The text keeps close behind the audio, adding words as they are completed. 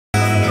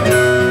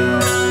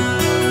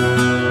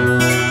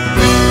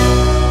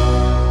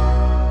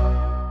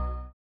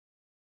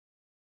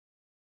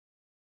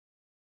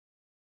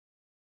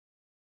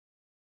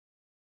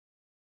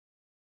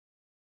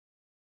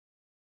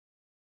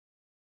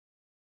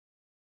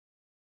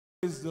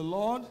Praise the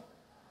Lord.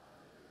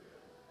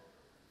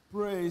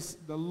 Praise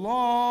the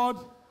Lord.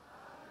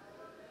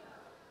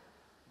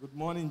 Good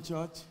morning,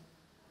 church.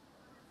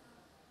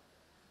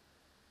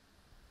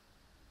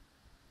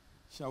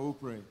 Shall we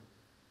pray?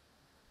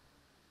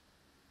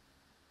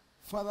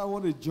 Father,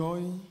 what a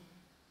joy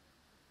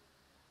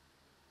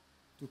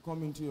to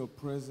come into your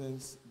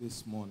presence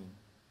this morning.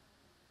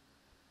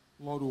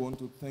 Lord, we want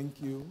to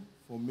thank you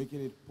for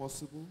making it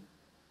possible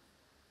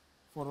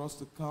for us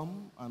to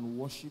come and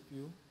worship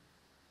you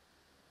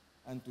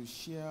and to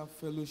share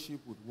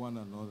fellowship with one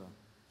another.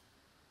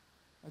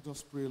 I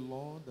just pray,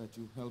 Lord, that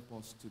you help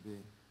us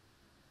today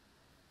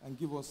and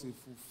give us a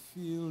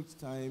fulfilled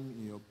time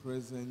in your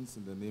presence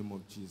in the name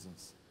of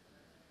Jesus.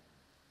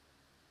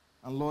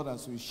 And Lord,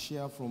 as we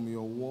share from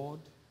your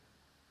word,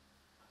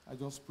 I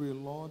just pray,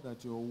 Lord,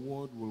 that your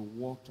word will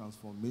work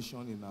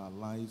transformation in our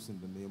lives in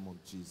the name of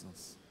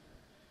Jesus.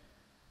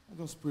 I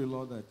just pray,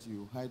 Lord, that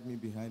you hide me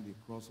behind the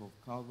cross of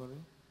Calvary.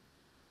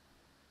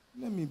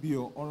 Let me be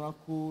your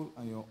oracle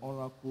and your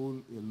oracle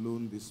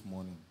alone this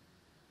morning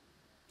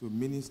to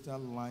minister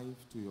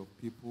life to your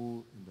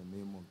people in the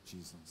name of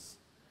Jesus.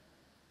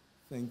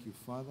 Thank you,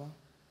 Father,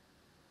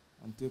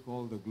 and take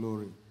all the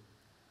glory.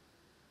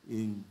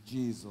 In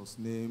Jesus'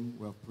 name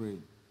we have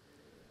prayed.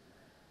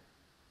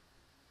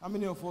 How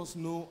many of us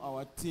know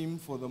our theme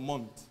for the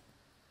month?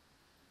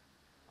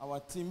 Our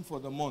theme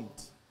for the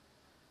month.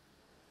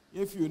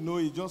 If you know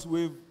it, just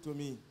wave to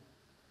me.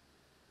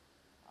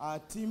 Our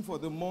theme for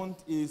the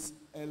month is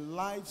a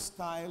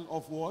lifestyle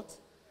of what?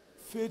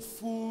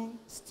 Faithful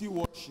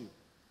stewardship.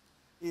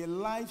 A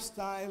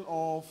lifestyle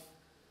of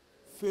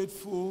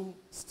faithful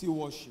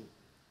stewardship.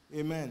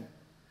 Amen.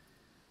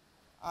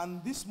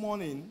 And this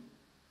morning,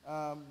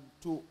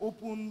 to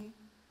open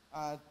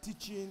our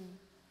teaching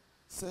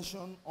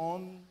session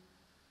on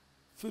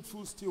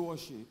faithful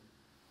stewardship,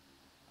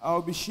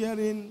 I'll be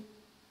sharing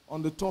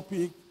on the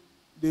topic,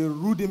 the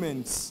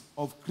rudiments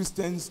of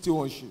Christian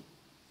stewardship.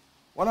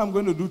 What I'm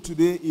going to do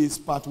today is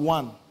part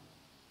 1.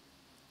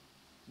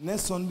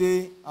 Next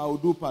Sunday, I will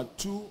do part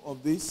 2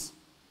 of this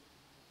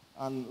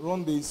and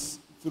run this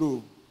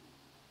through.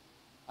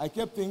 I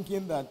kept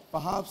thinking that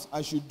perhaps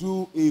I should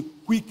do a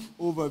quick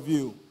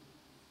overview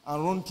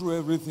and run through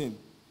everything.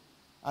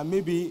 And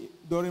maybe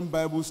during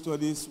Bible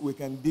studies, we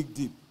can dig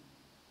deep.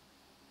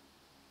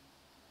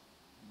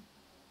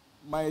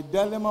 My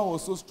dilemma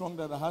was so strong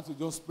that I had to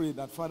just pray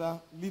that, Father,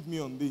 lead me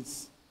on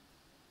this.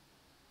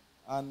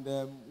 And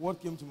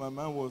what came to my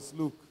mind was,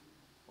 look,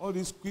 all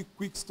this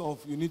quick stuff,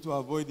 you need to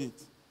avoid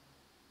it.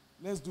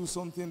 Let's do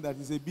something that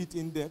is a bit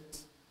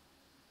in-depth,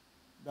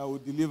 that will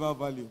deliver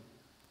value.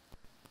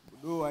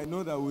 Though I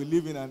know that we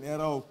live in an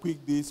era of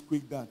quick this,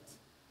 quick that.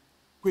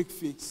 Quick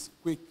fix,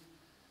 quick.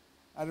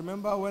 I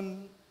remember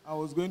when I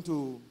was going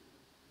to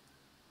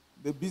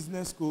the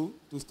business school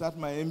to start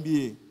my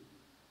MBA.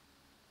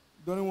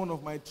 During one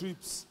of my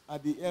trips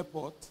at the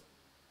airport,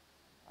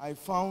 I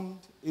found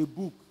a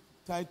book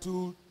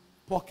titled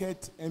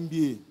Pocket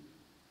MBA.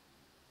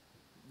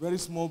 Very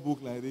small book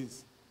like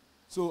this.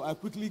 So I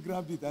quickly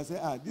grabbed it. I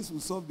said, this will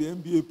solve the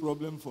MBA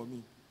problem for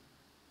me.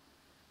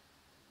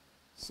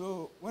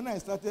 So when I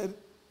started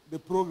the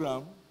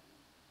program,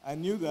 I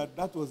knew that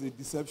that was a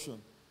deception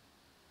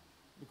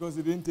because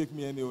it didn't take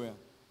me anywhere.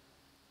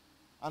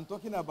 And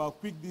talking about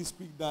quick this,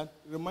 quick that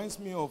reminds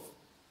me of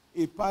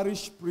a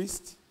parish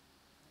priest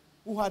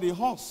who had a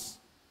horse.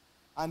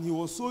 And he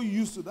was so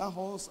used to that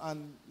horse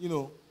and,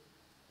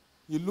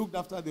 he looked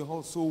after the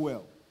horse so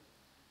well.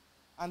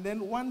 And then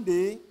one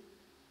day,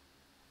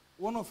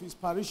 one of his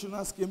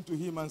parishioners came to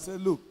him and said,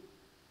 look,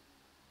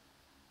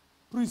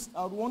 priest,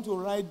 I would want to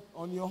ride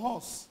on your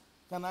horse.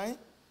 Can I?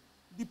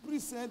 The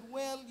priest said,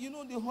 well,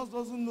 the horse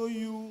doesn't know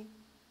you.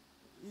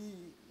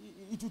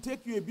 It will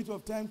take you a bit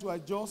of time to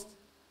adjust.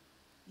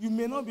 You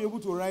may not be able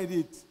to ride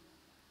it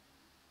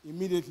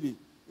immediately.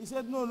 He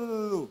said,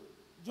 no.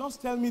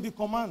 Just tell me the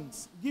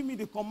commands. Give me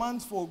the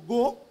commands for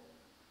go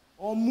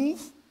or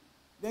move.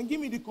 Then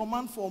give me the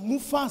command for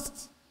move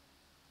fast.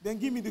 Then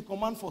give me the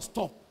command for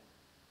stop.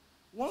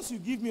 Once you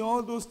give me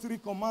all those 3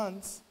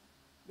 commands,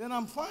 then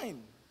I'm fine.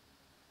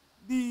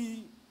 The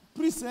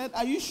priest said,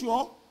 are you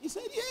sure? He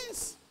said,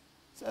 yes.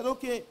 He said,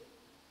 okay.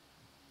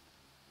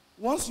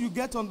 Once you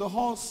get on the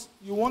horse,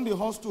 you want the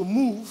horse to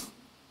move,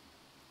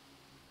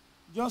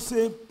 just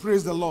say,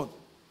 praise the Lord.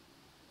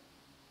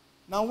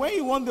 Now, when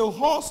you want the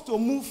horse to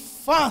move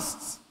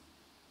fast,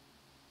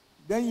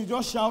 then you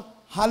just shout,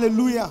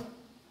 hallelujah.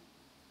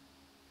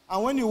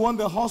 And when you want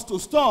the horse to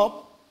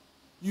stop,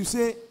 you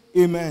say,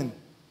 amen.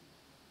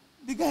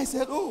 The guy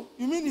said, oh,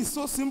 you mean it's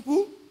so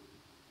simple?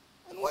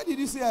 And why did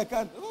you say I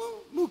can't?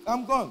 Oh, look,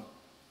 I'm gone.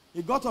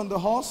 He got on the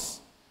horse,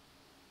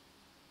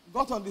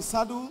 got on the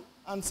saddle,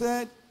 and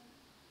said,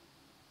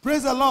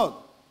 praise the Lord.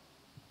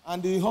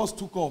 And the horse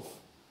took off.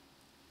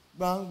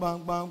 Bang,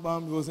 bang, bang,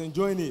 bang. He was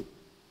enjoying it.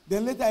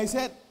 Then later he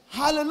said,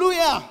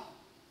 hallelujah.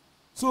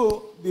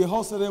 So the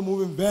horse started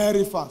moving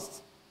very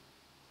fast.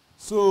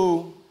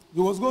 So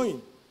he was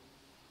going.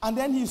 And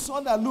then he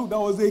saw that, look, there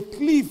was a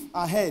cliff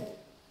ahead.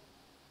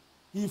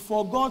 He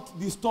forgot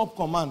the stop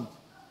command.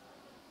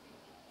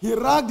 He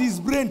racked his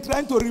brain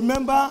trying to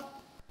remember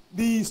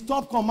the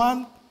stop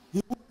command. He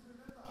couldn't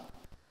remember.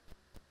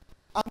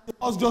 And the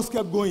horse just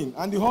kept going,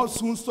 and the horse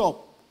soon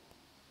stopped.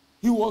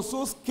 He was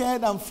so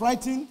scared and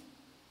frightened,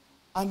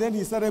 and then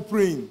he started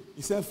praying.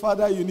 He said,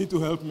 Father, you need to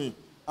help me.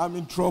 I'm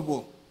in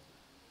trouble.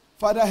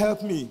 Father,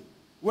 help me.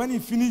 When he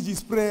finished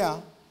his prayer,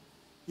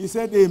 he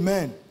said,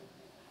 Amen.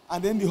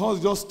 And then the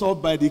horse just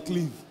stopped by the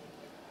cliff.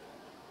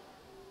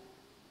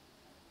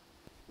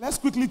 Let's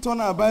quickly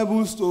turn our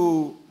Bibles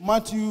to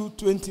Matthew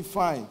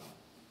 25.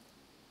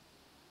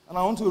 And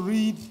I want to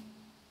read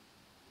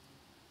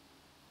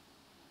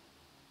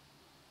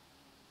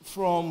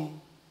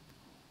from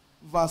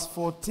verse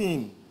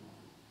 14,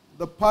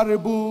 the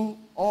parable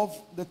of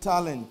the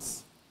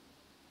talents.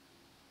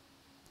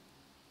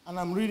 And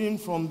I'm reading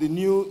from the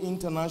New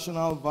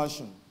International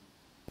Version.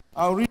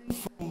 I'll read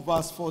from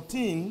verse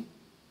 14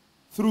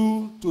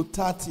 through to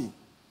 30.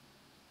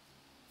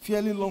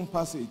 Fairly long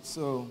passage,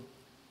 so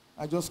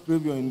I just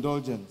crave your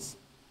indulgence.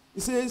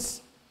 It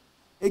says,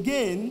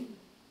 again,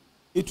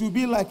 it will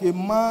be like a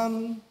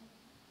man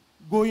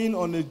going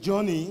on a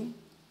journey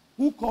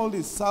who called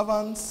his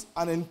servants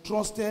and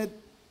entrusted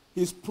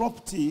his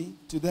property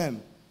to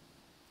them.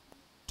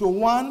 To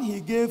one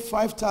he gave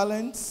 5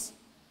 talents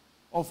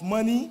of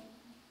money,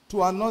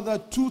 to another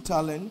 2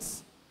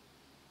 talents,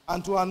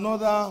 and to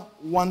another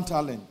 1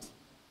 talent,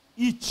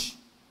 each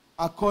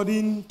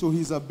according to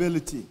his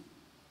ability.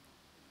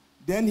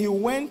 Then he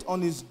went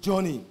on his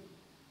journey.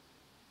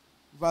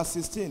 Verse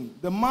 16,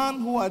 the man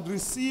who had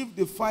received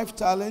the 5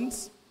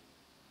 talents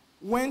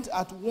went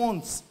at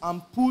once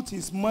and put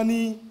his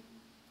money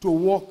to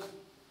work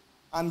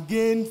and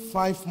gained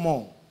 5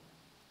 more.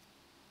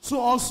 So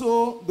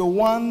also the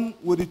one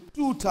with the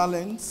 2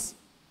 talents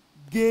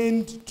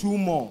gained 2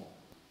 more.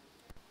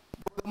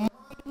 But the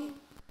man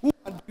who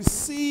had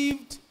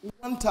received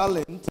 1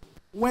 talent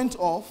went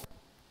off,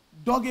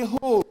 dug a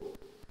hole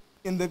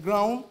in the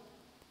ground,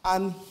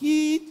 and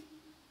hid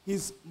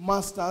his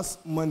master's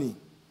money.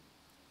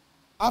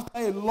 After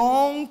a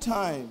long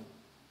time,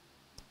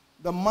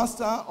 the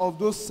master of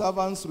those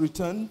servants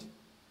returned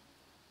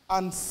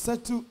and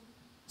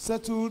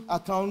settled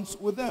accounts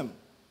with them.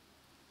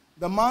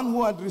 The man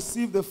who had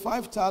received the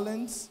 5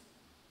 talents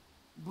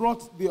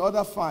brought the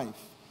other 5.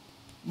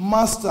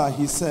 Master,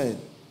 he said,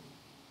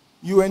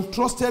 you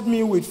entrusted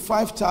me with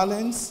 5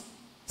 talents.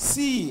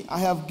 See, I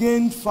have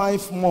gained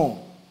 5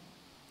 more.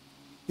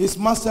 His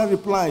master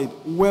replied,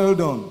 well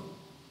done,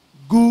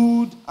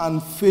 good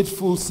and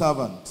faithful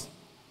servant.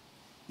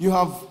 You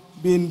have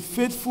been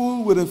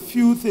faithful with a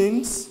few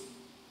things.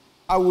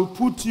 I will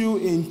put you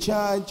in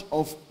charge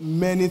of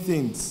many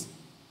things.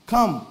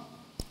 Come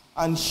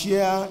and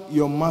share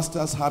your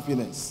master's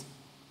happiness.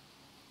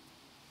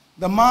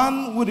 The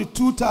man with the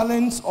 2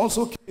 talents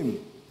also came.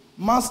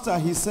 Master,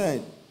 he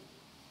said,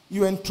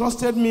 you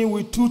entrusted me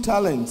with 2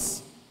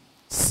 talents.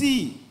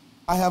 See,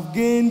 I have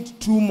gained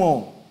 2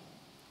 more.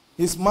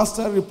 His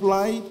master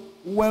replied,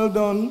 well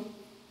done,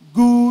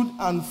 good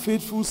and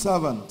faithful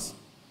servant.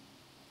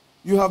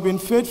 You have been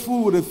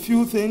faithful with a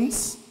few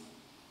things.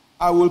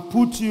 I will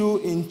put you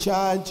in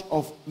charge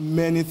of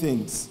many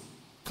things.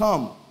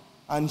 Come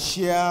and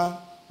share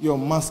your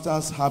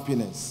master's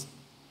happiness.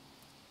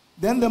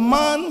 Then the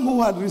man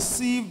who had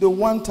received the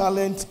 1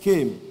 talent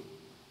came.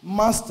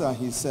 Master,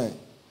 he said,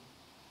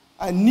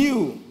 I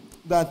knew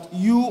that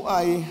you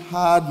are a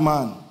hard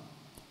man,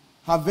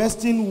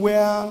 harvesting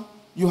where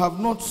you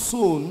have not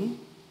sown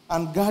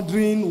and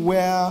gathering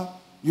where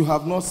you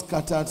have not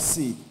scattered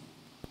seed.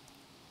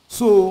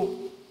 So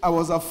I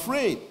was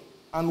afraid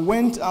and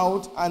went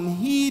out and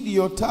hid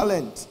your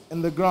talent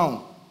in the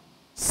ground.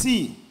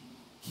 See,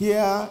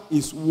 here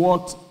is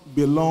what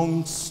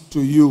belongs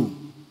to you.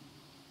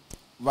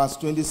 Verse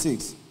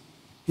 26.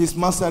 His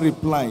master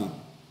replied,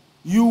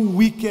 you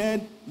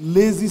wicked,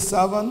 lazy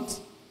servant.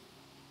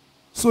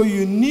 So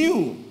you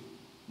knew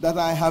that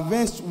I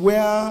harvest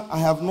where I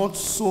have not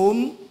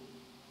sown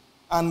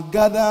and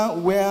gather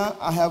where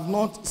I have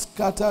not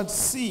scattered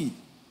seed.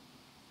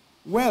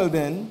 Well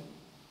then,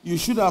 you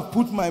should have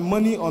put my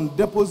money on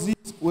deposit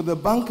with the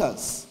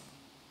bankers,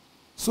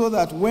 so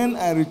that when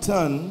I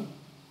return,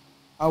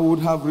 I would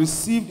have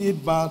received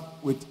it back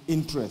with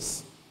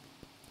interest.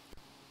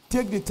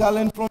 Take the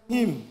talent from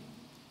him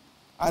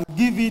and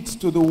give it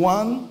to the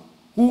one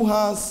who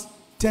has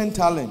 10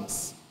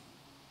 talents.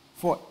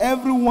 For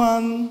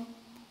everyone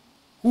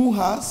who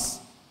has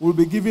will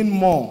be given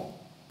more,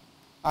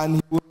 and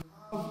he will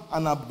have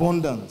an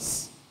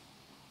abundance.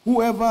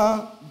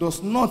 Whoever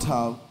does not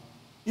have,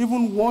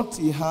 even what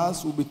he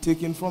has will be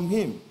taken from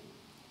him.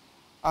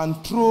 And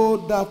throw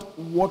that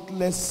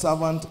worthless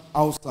servant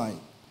outside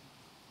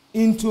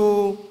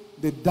into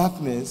the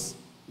darkness,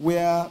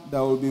 where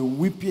there will be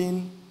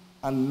weeping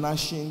and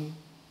gnashing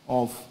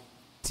of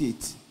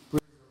teeth.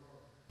 Praise the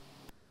Lord.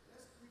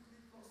 Let's quickly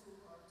cross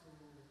over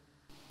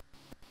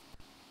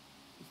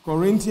to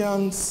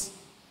Corinthians,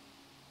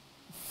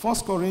 1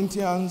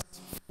 Corinthians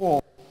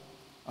 4,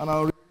 and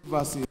I'll read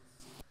verses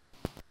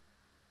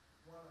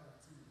 1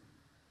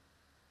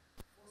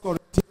 and 2. 1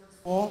 Corinthians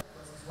 4,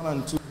 verses 1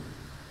 and 2.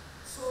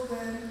 So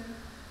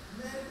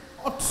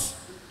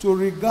to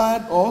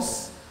regard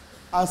us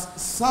as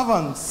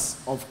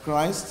servants of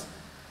Christ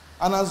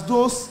and as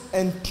those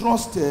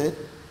entrusted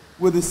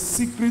with the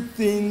secret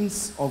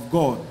things of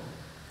God.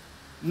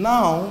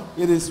 Now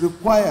it is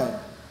required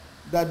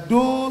that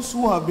those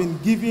who have been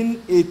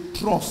given a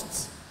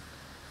trust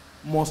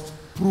must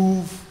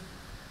prove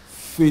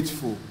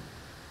faithful.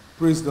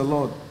 Praise the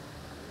Lord.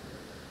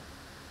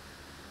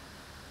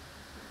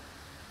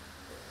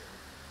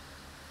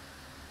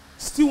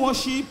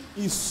 Stewardship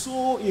is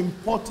so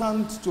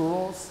important to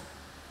us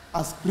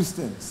as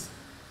Christians.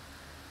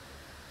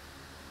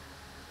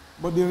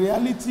 But the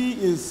reality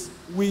is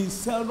we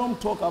seldom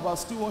talk about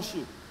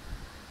stewardship.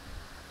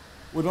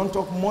 We don't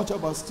talk much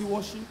about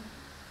stewardship.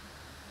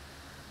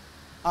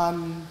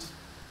 And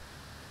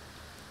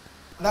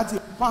that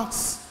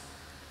impacts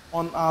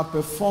on our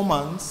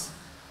performance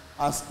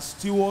as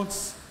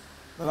stewards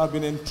that have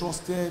been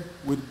entrusted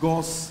with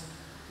God's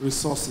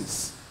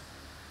resources.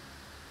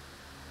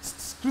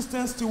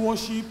 Christian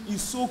stewardship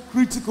is so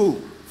critical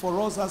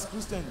for us as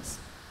Christians.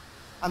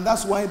 And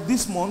that's why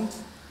this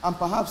month, and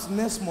perhaps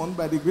next month,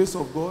 by the grace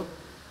of God,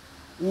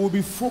 we will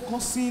be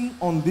focusing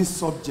on this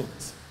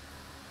subject.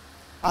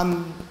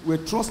 And we're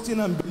trusting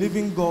and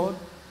believing God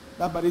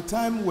that by the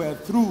time we're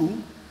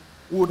through,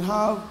 we would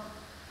have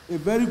a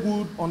very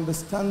good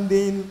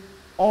understanding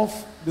of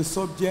the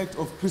subject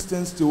of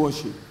Christian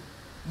stewardship.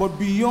 But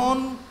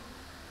beyond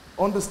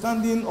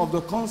understanding of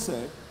the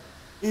concept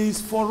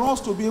is for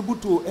us to be able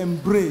to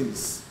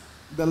embrace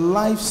the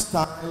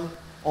lifestyle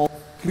of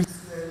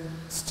Christian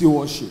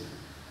stewardship.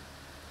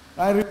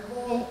 I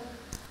recall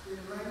in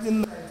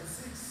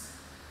 1996,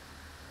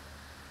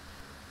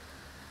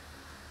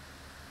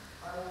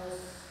 I was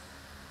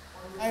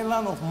on the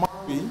island of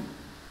Maui,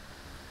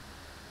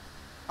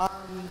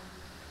 and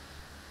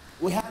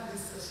we had this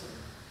session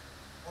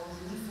on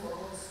the need for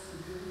us to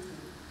be able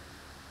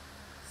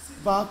to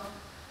sit back,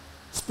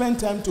 spend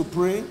time to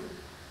pray,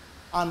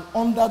 and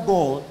under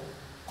God,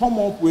 come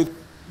up with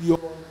your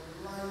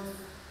life,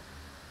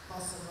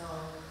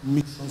 personal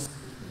mission statement.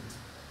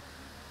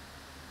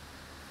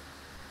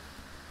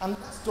 And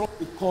that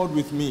struck a chord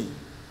with me.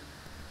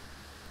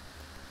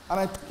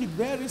 And I took it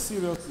very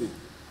seriously.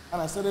 And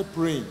I started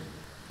praying.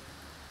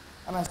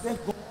 And I said,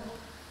 God,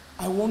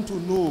 I want to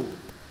know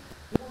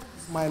what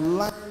is my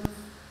life,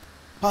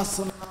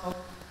 personal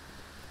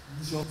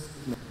mission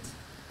statement.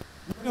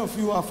 Many of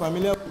you are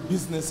familiar with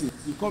businesses.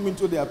 You come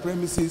into their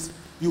premises,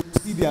 you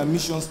see their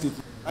mission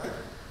statement, right?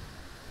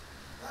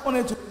 I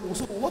wanted to know,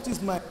 so what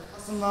is my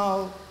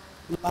personal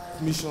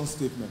life mission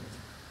statement?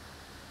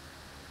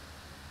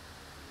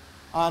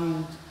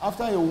 And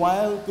after a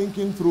while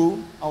thinking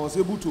through, I was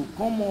able to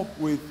come up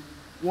with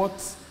what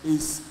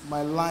is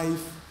my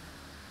life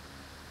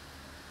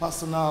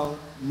personal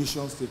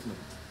mission statement.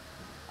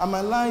 And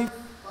my life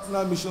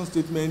personal mission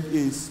statement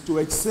is to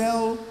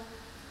excel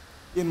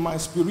in my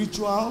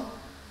spiritual,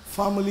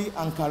 family,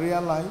 and career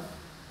life,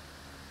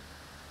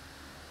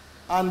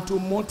 and to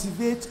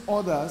motivate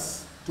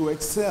others to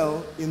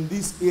excel in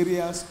these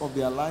areas of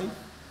their life,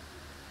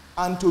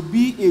 and to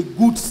be a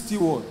good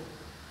steward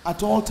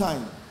at all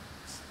times,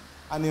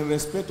 and in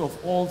respect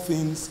of all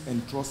things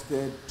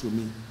entrusted to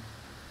me.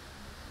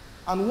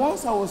 And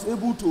once I was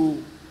able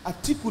to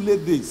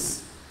articulate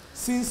this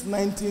since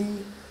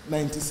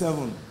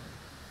 1997,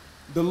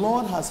 the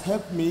Lord has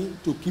helped me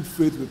to keep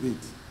faith with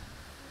it.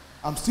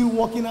 I'm still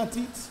working at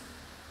it,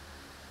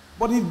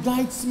 but it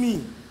guides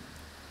me.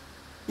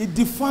 It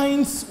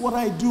defines what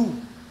I do.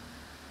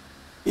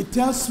 It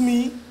tells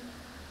me,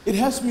 it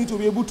helps me to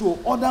be able to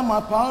order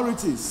my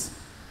priorities.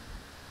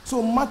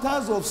 So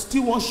matters of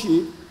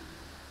stewardship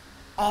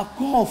are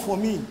core for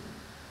me.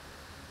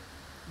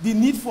 The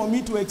need for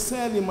me to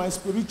excel in my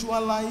spiritual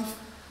life,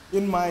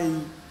 in my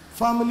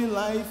family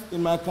life,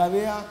 in my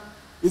career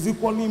is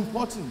equally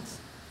important.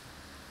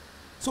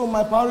 So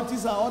my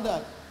priorities are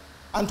ordered.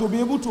 And to be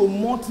able to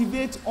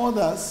motivate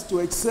others to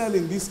excel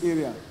in this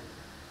area.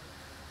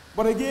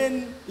 But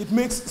again, it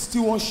makes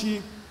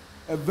stewardship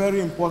a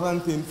very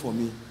important thing for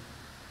me.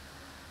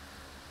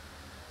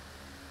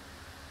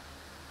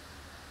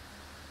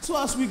 So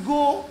as we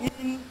go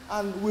in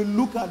and we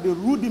look at the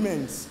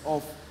rudiments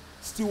of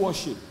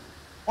stewardship,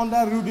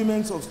 under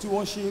rudiments of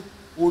stewardship,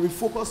 we'll be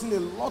focusing a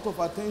lot of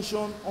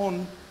attention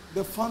on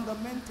the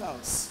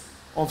fundamentals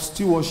of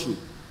stewardship.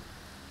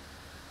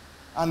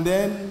 And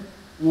then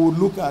we'll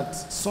look at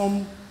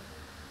some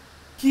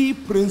key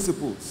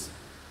principles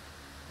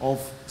of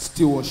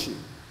stewardship.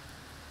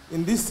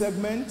 In this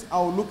segment,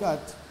 I'll look at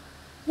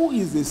who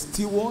is a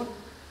steward,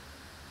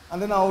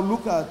 and then I'll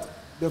look at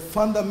the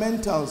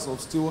fundamentals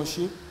of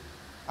stewardship,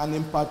 and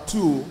in part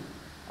 2,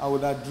 I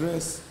will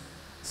address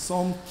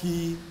some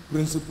key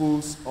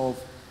principles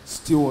of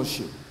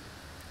stewardship.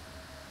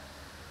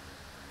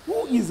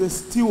 Who is a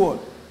steward?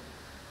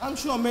 I'm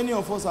sure many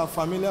of us are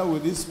familiar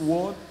with this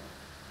word,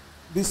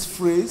 this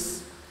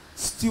phrase,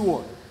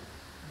 steward.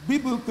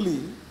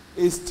 Biblically,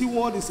 a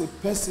steward is a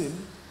person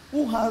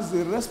who has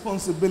the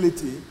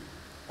responsibility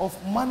of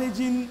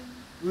managing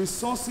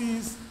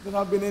resources that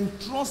have been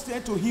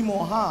entrusted to him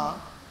or her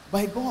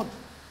by God.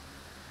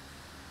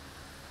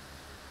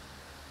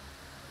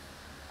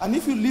 And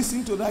if you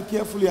listen to that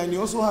carefully, and you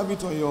also have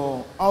it on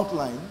your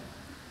outline,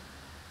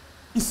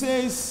 it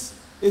says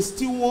a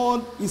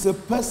steward is a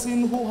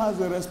person who has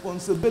a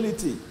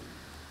responsibility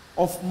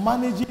of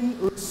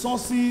managing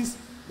resources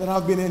that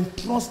have been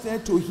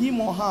entrusted to him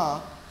or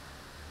her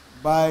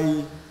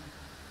by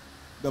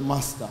the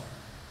master.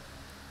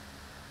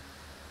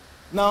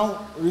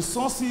 Now,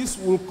 resources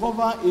will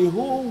cover a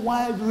whole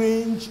wide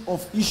range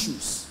of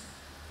issues.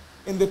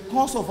 In the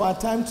course of our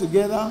time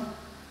together,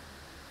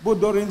 both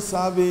during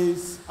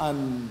service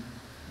and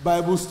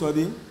Bible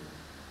study,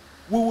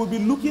 we will be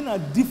looking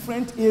at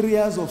different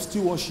areas of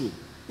stewardship.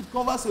 It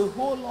covers a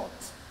whole lot.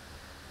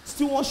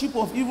 Stewardship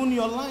of even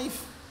your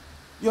life.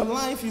 Your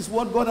life is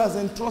what God has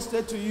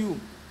entrusted to you.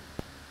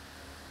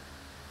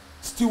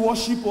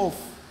 Stewardship of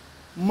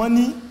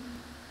money,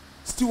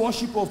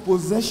 stewardship of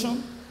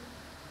possession,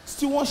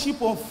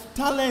 stewardship of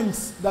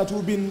talents that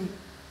we've been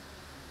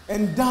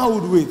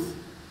endowed with,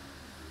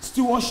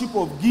 stewardship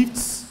of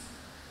gifts,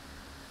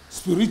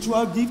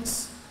 spiritual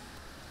gifts,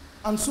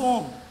 and so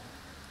on.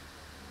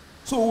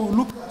 So we'll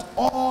look at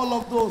all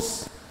of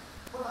those.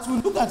 As we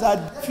look at our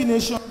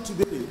definition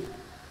today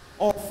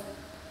of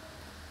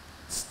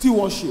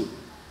stewardship,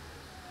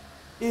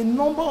 a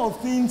number of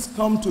things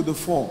come to the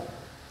fore.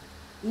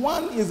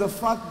 One is the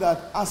fact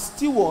that as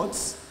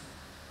stewards,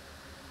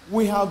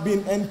 we have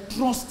been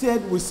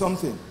entrusted with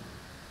something.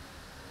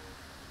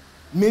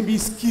 Maybe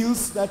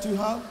skills that you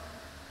have,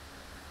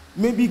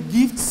 maybe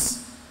gifts.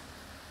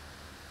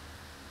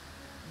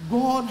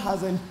 God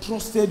has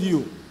entrusted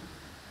you.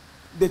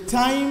 The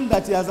time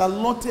that He has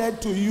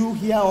allotted to you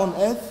here on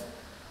earth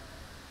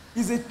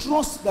is a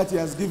trust that He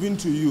has given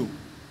to you.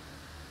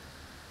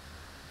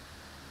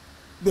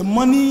 The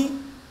money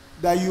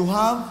that you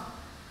have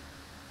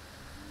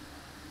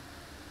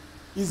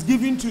is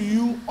given to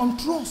you on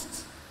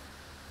trust.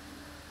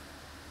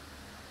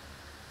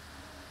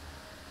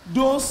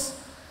 Those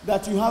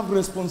that you have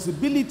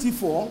responsibility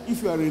for,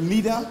 if you are a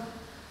leader,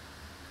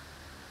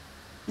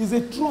 is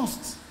a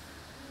trust.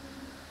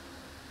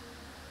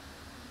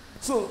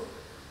 So,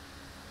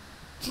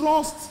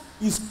 trust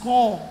is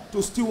core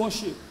to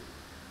stewardship.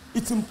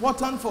 It's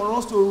important for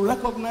us to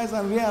recognize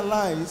and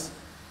realize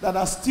that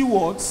as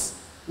stewards,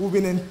 we've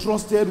been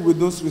entrusted with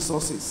those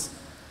resources.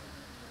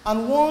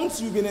 And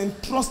once you've been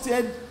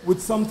entrusted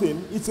with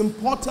something, it's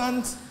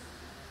important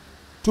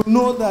to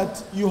know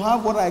that you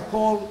have what I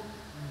call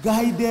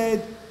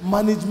guided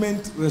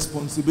management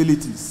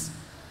responsibilities.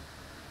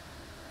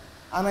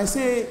 And I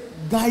say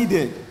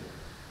guided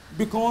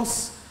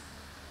because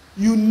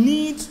you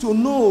need to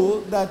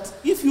know that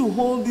if you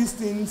hold these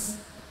things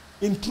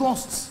in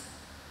trust,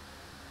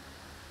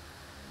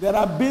 there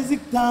are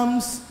basic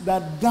terms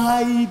that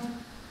guide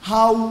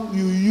how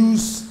you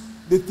use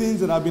the things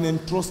that have been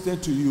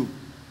entrusted to you.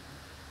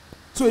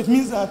 So it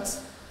means that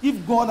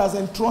if God has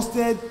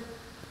entrusted,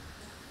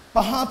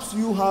 perhaps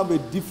you have a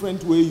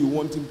different way you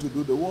want Him to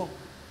do the work.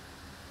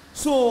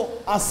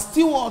 So as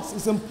stewards,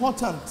 it's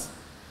important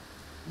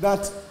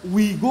that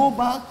we go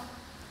back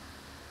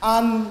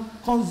and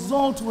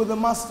consult with the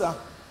master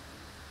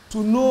to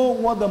know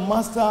what the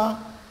master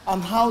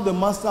and how the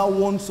master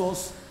wants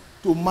us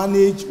to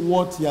manage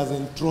what he has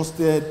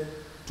entrusted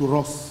to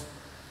us.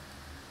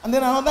 And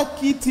then another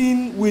key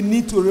thing we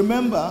need to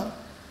remember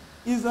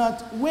is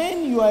that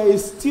when you are a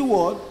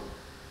steward,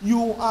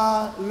 you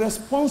are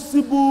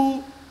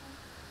responsible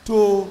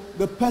to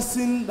the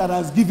person that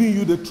has given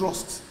you the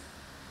trust.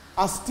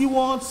 As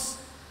stewards,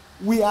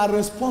 we are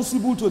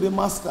responsible to the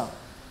master.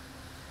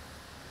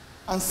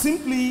 And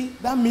simply,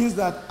 that means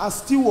that as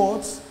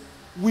stewards,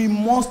 we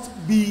must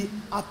be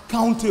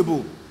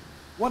accountable.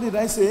 What did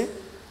I say?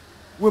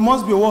 We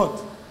must be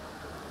what?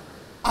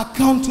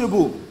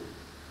 Accountable.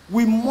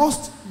 We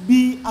must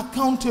be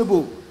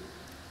accountable.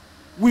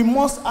 We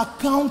must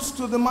account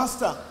to the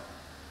master.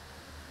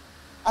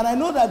 And I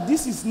know that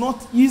this is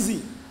not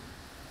easy.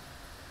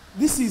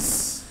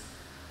 This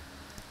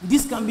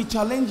can be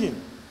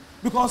challenging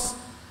because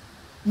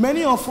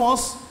many of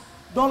us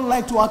don't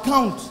like to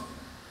account.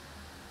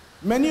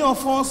 Many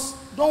of us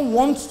don't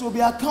want to be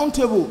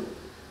accountable.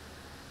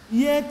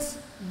 Yet,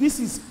 this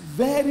is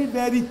very,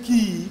 very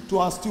key to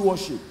our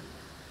stewardship.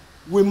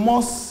 We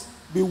must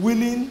be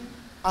willing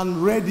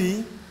and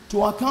ready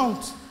to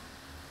account.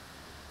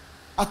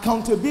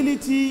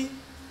 Accountability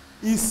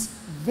is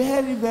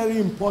very, very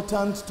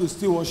important to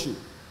stewardship.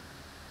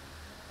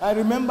 I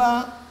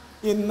remember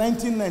in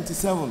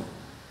 1997,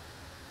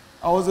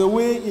 I was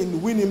away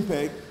in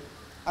Winnipeg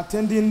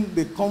attending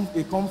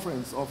a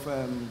conference of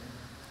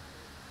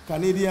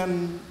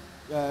Canadian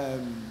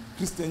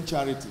Christian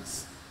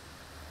Charities.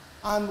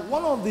 And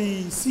one of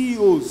the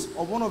CEOs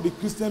of one of the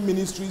Christian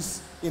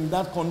ministries in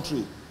that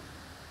country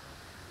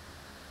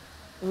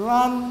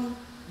ran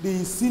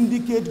the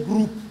syndicate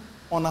group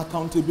on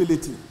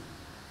accountability.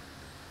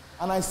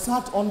 And I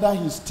sat under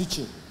his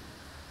teaching.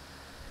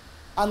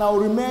 And I'll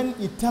remain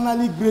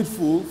eternally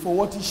grateful for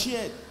what he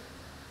shared.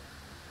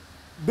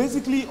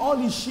 Basically, all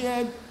he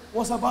shared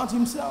was about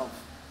himself.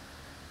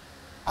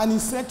 And he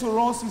said to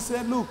us, he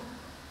said, look,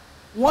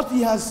 what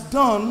he has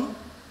done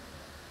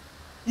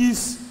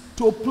is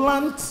to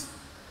plant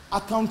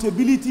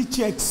accountability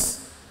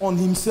checks on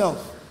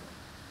himself.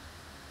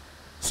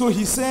 So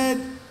he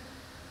said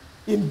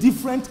in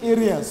different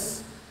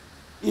areas,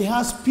 he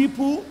has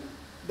people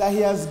that he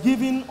has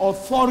given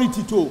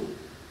authority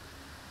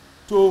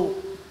to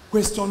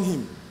question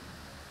him,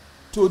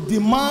 to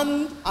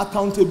demand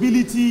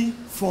accountability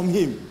from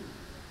him.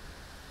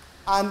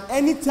 And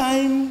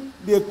anytime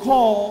they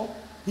call,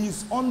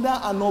 he's under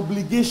an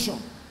obligation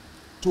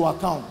to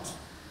account.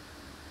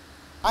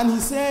 And he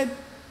said,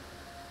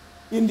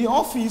 in the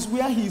office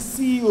where he's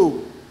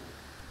CEO,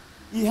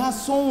 he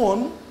has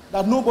someone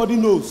that nobody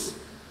knows.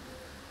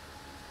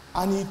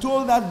 And he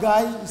told that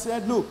guy, he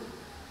said, look,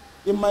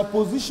 in my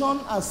position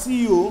as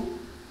CEO,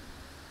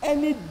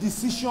 any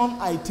decision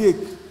I take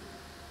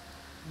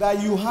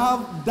that you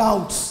have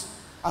doubts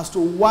as to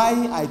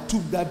why I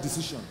took that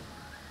decision,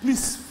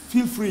 please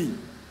feel free.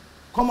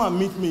 Come and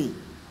meet me.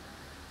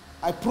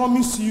 I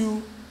promise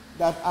you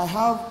that I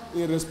have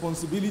a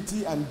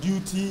responsibility and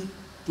duty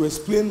to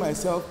explain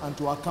myself and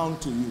to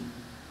account to you.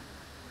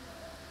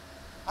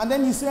 And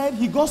then he said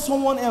he got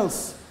someone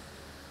else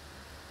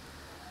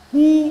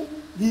who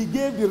he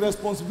gave the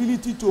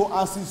responsibility to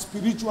as his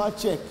spiritual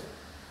check.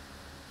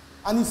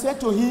 And he said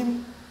to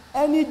him,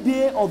 any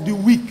day of the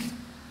week,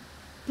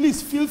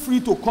 please feel free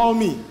to call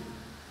me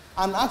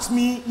and ask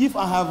me if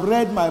I have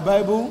read my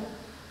Bible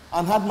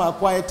and had my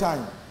quiet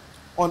time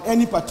on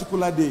any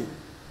particular day.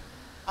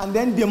 And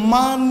then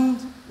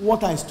demand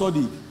what I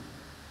studied.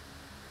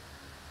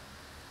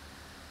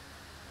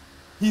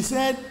 He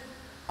said,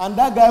 and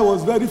that guy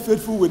was very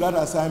faithful with that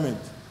assignment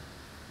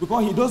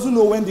because he doesn't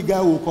know when the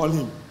guy will call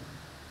him.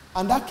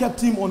 And that kept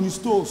him on his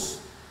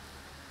toes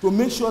to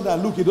make sure that,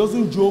 look, he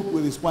doesn't joke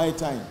with his quiet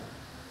time.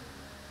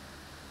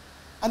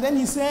 And then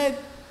he said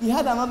he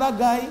had another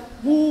guy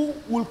who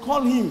will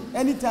call him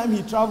anytime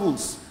he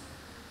travels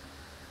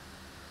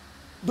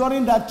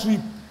during that trip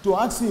to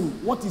ask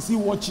him, what is he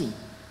watching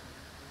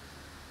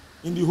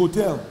in the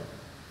hotel?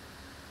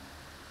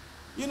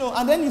 You know,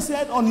 and then he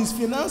said on his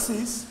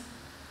finances,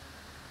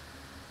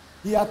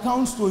 he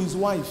accounts to his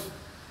wife.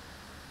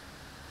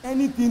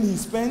 Anything he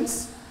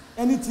spends,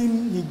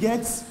 anything he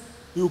gets,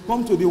 he will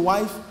come to the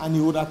wife and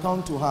he would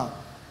account to her.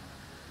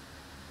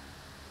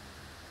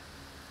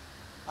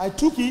 I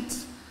took it,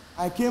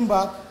 I came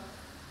back,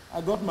 I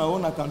got my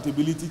own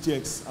accountability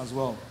checks as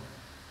well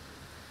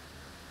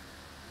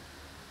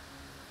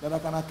that I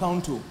can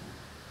account to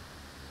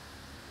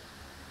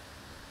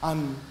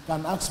and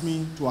can ask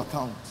me to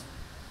account.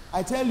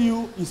 I tell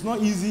you, it's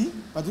not easy,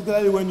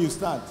 particularly when you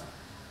start,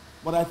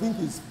 but I think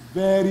it's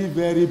very,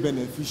 very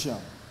beneficial.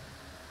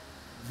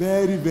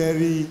 Very,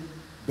 very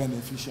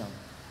beneficial.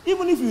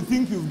 Even if you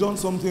think you've done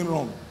something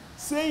wrong,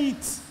 say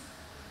it.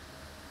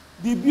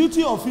 The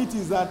beauty of it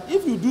is that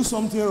if you do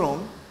something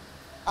wrong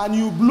and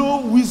you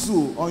blow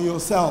whistle on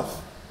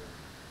yourself,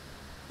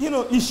 you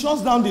know, it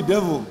shuts down the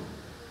devil.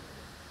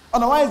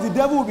 Otherwise, the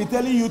devil will be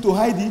telling you to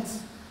hide it,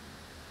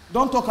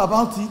 don't talk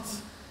about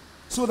it,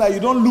 so that you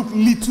don't look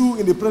little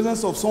in the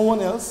presence of someone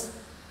else.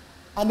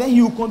 And then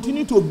you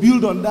continue to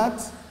build on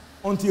that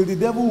until the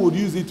devil would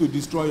use it to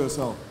destroy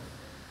yourself.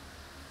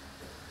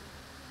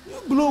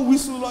 You blow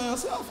whistle on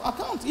yourself,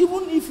 account,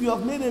 even if you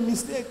have made a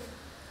mistake,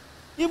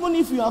 even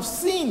if you have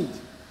sinned.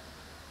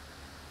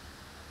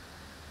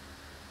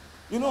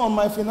 You know, on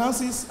my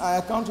finances, I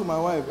account to my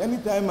wife.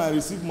 Anytime I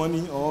receive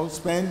money or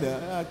spend,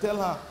 I tell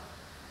her,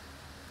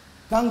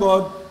 thank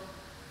God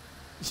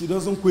she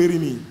doesn't query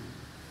me.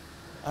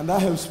 And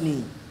that helps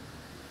me.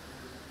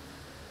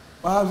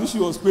 Perhaps if she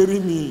was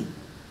querying me,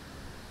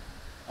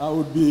 I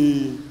would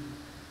be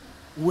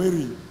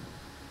worried.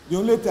 The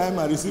only time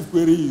I receive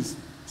query is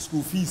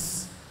school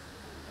fees.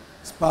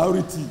 It's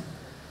priority.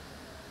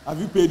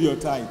 Have you paid your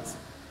tithe?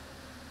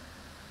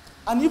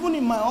 And even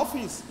in my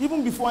office,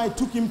 even before I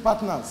took in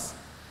partners,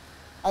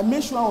 I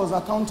made sure I was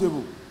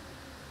accountable.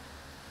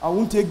 I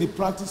won't take the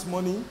practice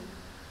money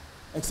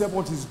except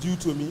what is due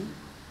to me.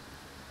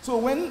 So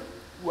when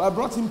I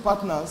brought in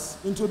partners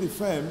into the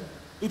firm,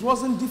 it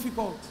wasn't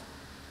difficult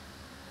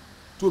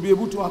to be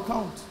able to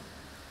account.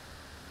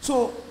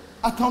 So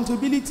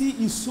accountability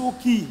is so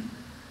key,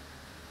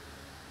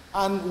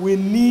 and we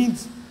need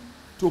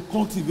to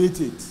cultivate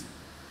it.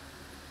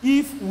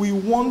 If we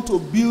want to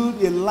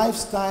build a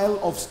lifestyle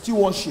of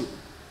stewardship,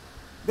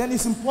 then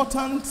it's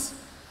important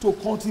to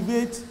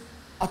cultivate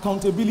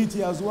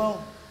accountability as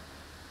well.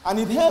 And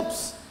it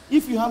helps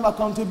if you have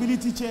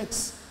accountability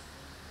checks.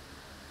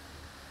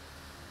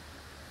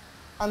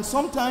 And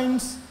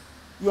sometimes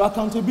your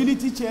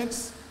accountability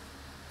checks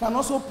can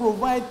also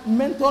provide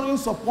mentoring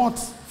support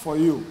for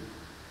you.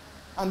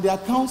 And their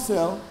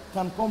counsel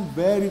can come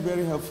very,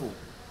 very helpful.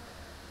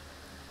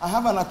 I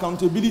have an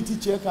accountability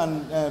check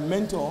and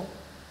mentor.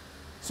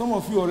 Some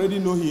of you already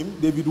know him,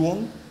 David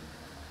Wong.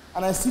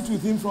 And I sit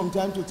with him from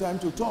time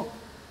to talk.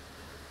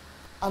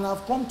 And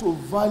I've come to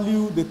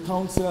value the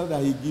counsel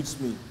that he gives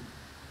me.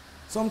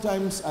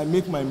 Sometimes I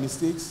make my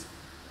mistakes,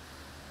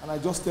 and I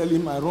just tell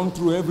him, I run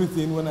through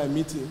everything when I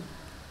meet him.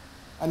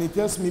 And he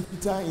tells me,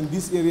 Peter, in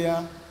this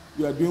area,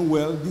 you are doing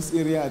well. This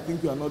area, I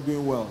think you are not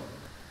doing well.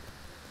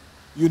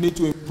 You need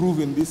to improve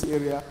in this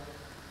area.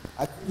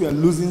 I think you are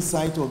losing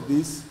sight of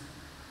this.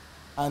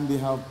 And they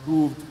have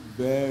proved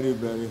very,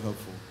 very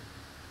helpful.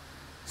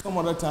 Some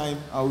other time,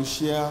 I will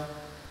share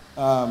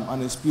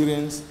an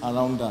experience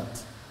around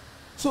that.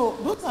 So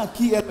those are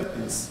key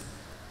elements.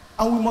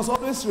 And we must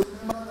always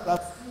remember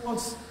that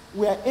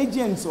we are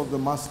agents of the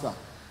master.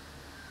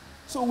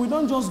 So we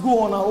don't just go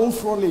on our own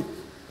frolic.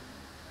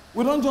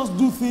 We don't just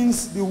do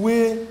things the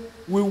way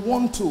we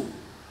want to.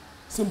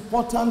 It's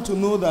important to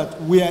know that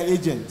we are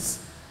agents.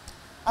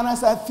 And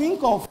as I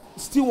think of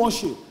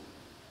stewardship,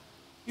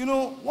 you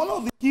know, one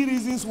of the key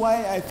reasons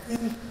why I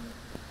think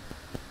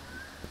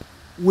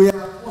we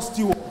are poor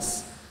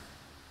stewards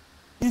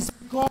is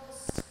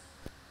because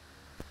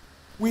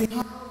we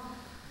have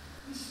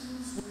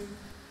issues with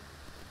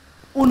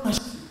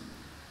ownership.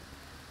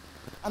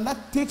 And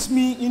that takes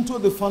me into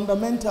the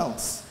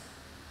fundamentals.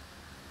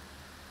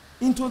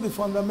 Into the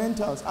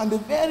fundamentals. And the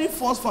very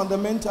first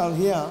fundamental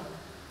here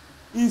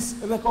is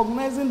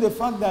recognizing the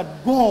fact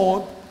that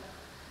God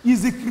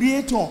is the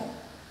creator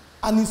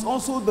and is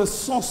also the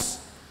source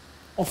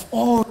of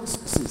all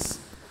resources.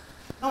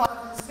 Now,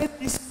 I say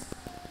this,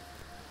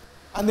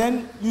 and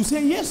then you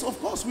say, yes, of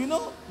course, we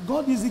know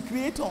God is the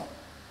creator.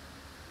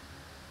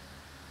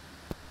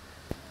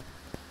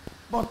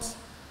 But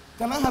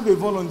can I have a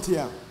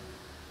volunteer?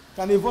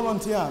 Can a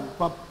volunteer,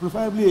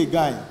 preferably a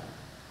guy,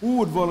 who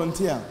would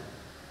volunteer?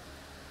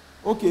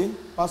 Okay,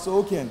 Pastor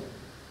Oken.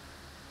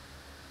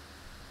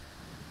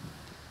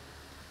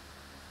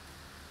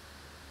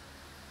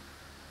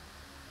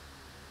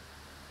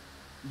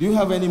 Do you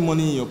have any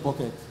money in your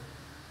pocket?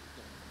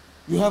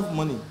 You have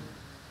money?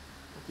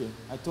 Okay,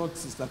 I thought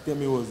Sister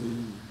Kemi was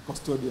a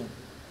custodian.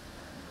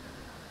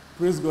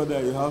 Praise God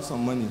that you have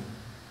some money.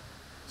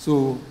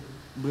 So,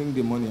 bring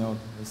the money out.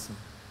 Let's see.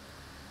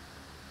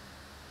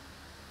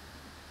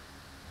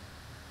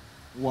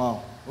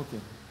 Wow, okay.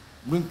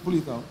 Pull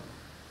it out.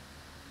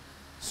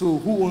 So,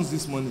 who owns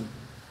this money?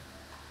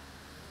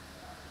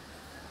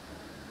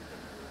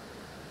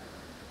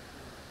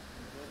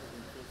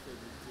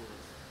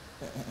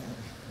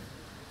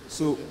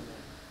 So,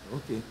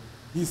 okay.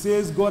 He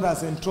says God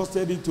has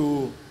entrusted it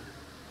to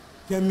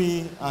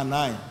Kemi and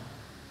I.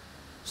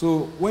 So,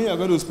 when you are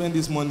going to spend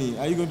this money,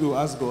 are you going to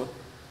ask God?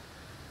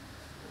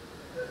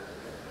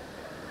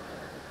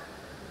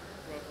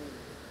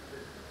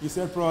 He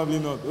said probably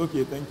not.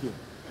 Okay, thank you.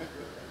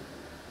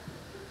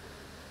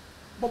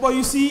 But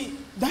you see,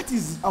 that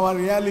is our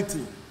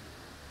reality.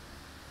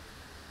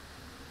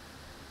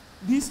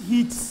 This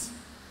hits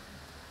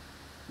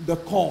the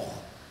core.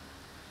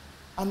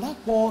 And that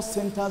core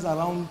centers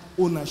around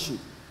ownership.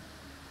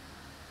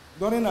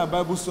 During our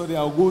Bible study,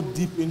 I'll go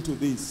deep into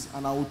this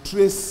and I will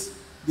trace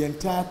the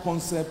entire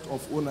concept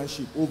of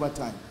ownership over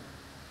time.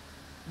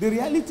 The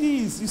reality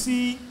is, you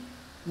see,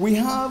 we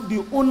have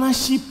the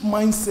ownership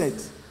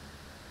mindset.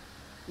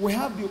 We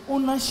have the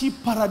ownership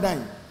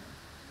paradigm.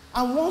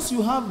 And once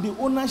you have the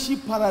ownership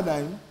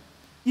paradigm,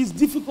 it's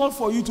difficult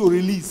for you to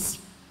release.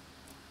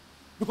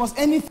 Because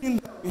anything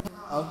that we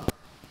have,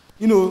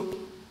 you know,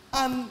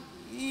 and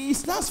it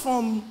starts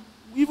from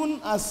even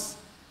as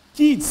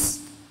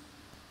kids.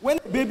 When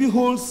a baby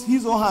holds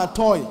his or her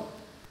toy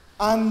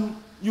and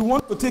you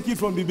want to take it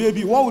from the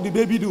baby, what will the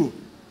baby do?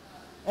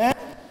 Eh?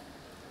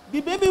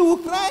 The baby will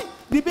cry.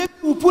 The baby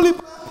will pull it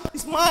back.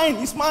 It's mine.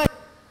 It's mine.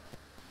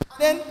 And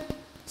then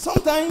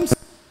sometimes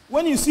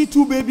when you see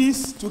two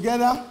babies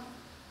together,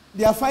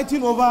 they are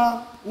fighting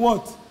over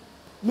what?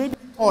 Maybe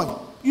toy.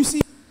 You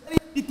see, very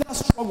bitter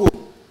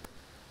struggle.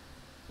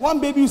 One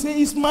baby will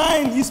say, it's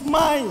mine. It's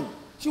mine.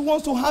 She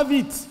wants to have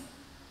it.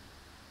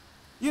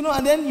 You know,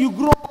 and then you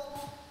grow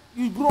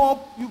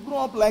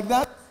up like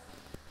that,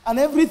 and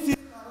everything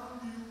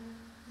around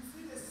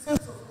you feel a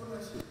sense of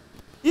ownership.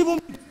 Even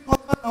between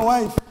husband and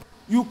wife,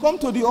 you come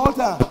to the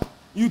altar,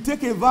 you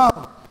take a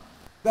vow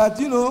that,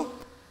 you know,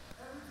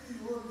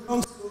 everything you own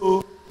belongs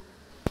to.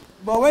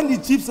 But when the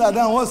chips are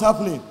down, what's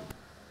happening?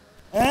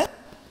 Eh?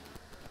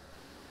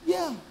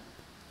 Yeah.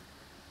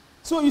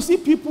 So you see,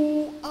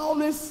 people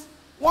always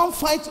one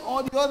fight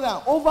or the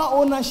other over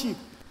ownership.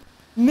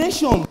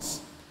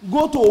 Nations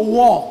go to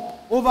war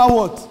over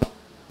what?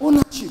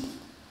 Ownership.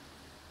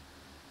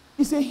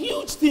 It's a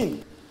huge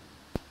thing.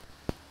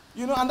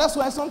 You know, and that's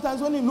why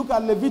sometimes when you look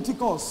at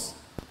Leviticus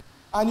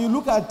and you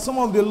look at some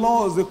of the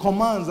laws, the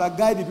commands that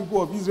guide the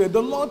people of Israel,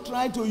 the Lord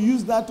tried to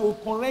use that to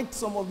correct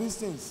some of these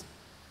things.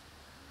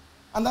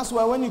 And that's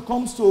why when it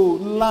comes to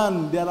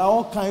land, there are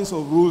all kinds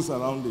of rules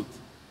around it.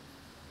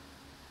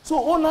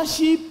 So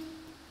ownership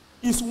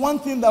is one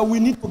thing that we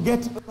need to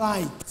get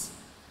right.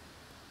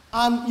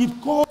 And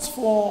it calls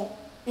for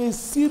a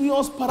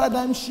serious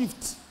paradigm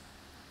shift.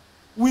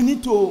 We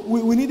need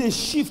a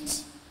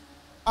shift.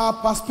 Our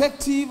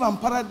perspective and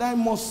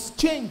paradigm must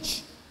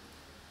change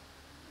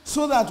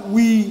so that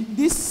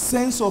this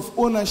sense of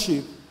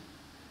ownership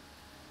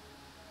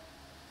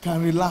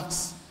can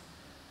relax.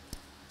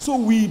 So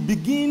we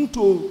begin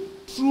to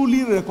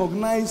truly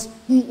recognize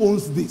who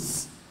owns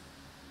this.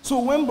 So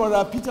when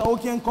Brother Peter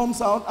Oken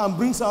comes out and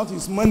brings out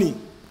his money,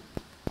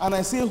 and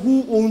I say,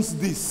 who owns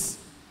this?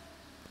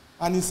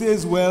 And he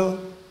says, well,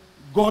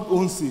 God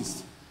owns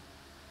this.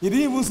 He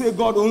didn't even say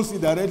God owns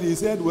it directly. He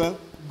said, well,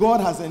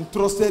 God has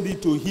entrusted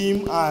it to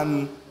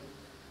him.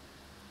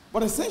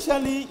 But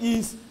essentially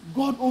is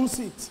God owns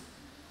it.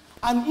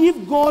 And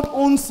if God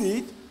owns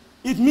it,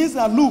 it means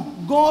that, look,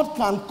 God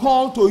can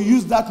call to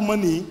use that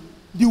money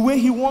the way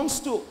he wants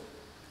to.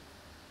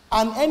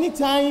 And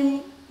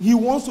anytime he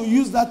wants to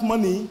use that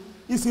money,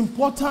 it's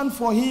important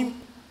for him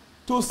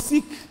to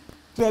seek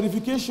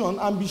clarification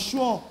and be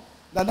sure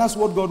that that's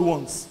what God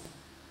wants.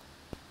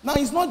 Now,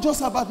 it's not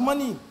just about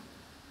money.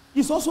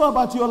 It's also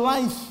about your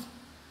life.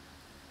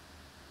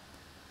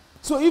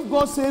 So if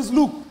God says,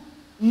 look,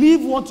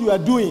 leave what you are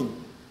doing.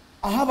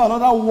 I have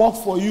another work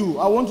for you.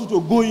 I want you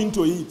to go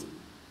into it.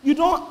 You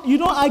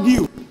don't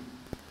argue.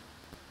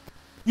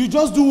 You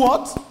just do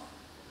what?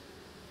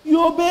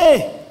 You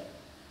obey.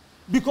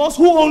 Because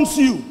who owns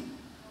you?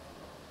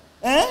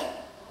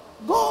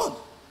 God.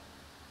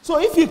 So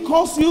if he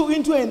calls you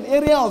into an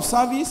area of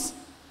service,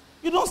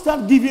 you don't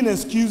start giving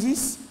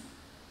excuses.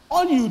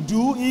 All you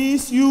do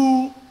is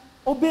you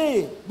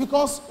obey.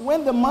 Because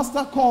when the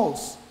master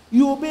calls,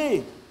 you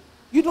obey.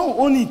 You don't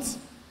own it.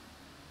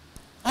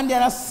 And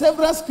there are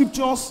several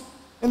scriptures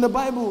in the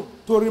Bible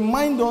to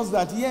remind us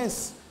that,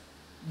 yes,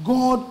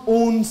 God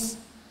owns,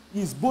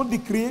 he is both the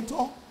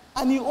creator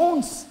and he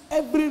owns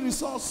every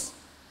resource.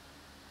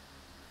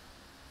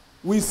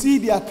 We see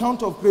the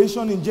account of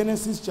creation in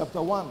Genesis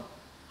chapter 1.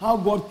 How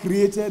God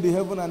created the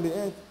heaven and the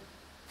earth,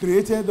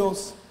 created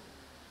us.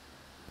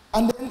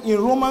 And then in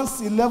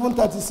Romans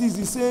 11:36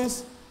 he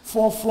says,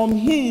 for from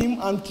him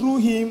and through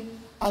him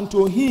and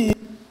to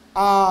him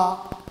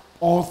are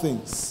all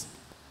things.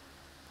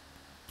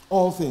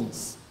 All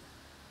things.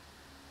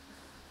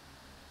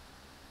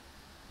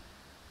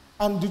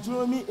 And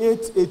Deuteronomy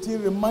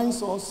 8:18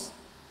 reminds us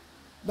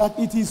that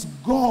it is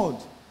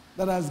God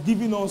that has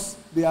given us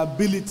the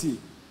ability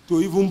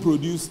to even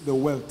produce the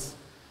wealth.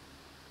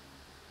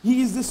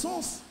 He is the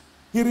source.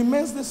 He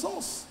remains the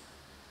source.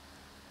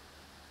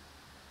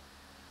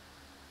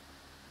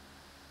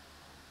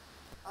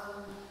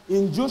 And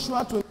in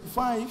Joshua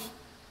 25,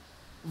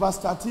 verse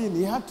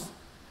 13,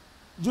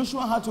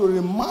 Joshua had to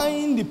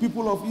remind the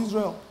people of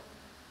Israel.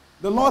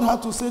 The Lord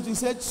had to say, he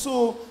said,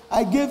 so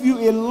I gave you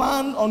a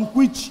land on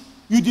which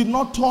you did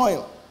not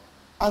toil,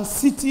 and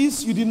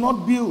cities you did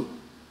not build,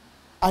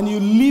 and you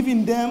live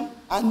in them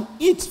and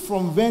eat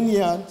from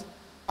vineyard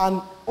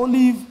and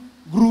olive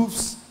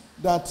groves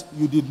that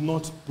you did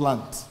not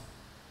plant.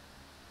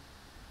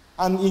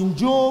 And in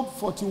Job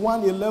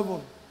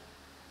 41:11,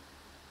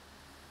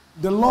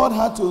 the Lord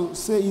had to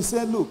say, he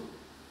said, look,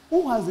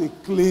 who has a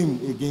claim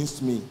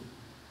against me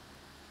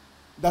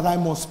that I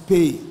must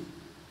pay?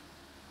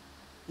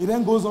 He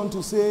then goes on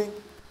to say,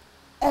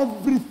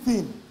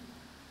 everything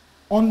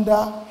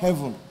under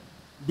heaven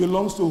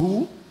belongs to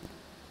who?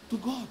 To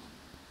God.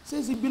 He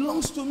says it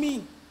belongs to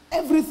me.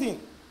 Everything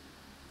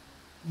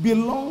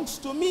belongs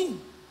to me.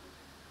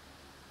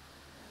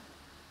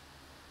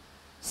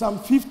 Psalm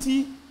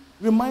 50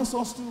 reminds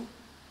us too.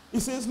 He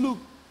says, look,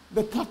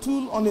 the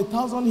cattle on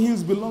 1,000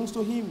 hills belongs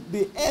to him.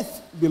 The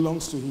earth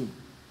belongs to him.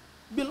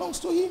 Belongs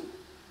to him.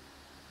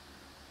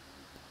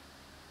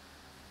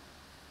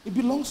 It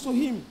belongs to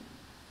him.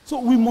 So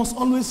we must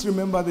always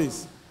remember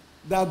this,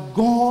 that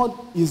God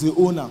is the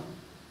owner.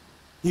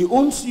 He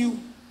owns you.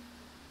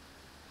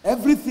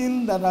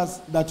 Everything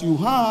that you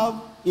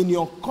have in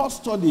your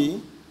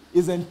custody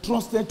is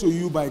entrusted to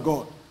you by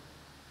God.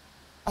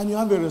 And you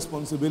have a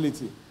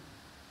responsibility.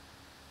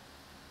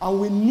 And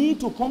we need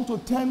to come to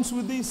terms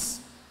with this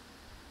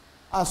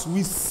as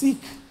we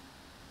seek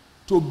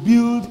to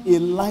build a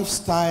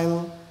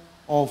lifestyle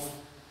of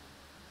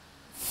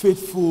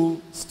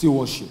faithful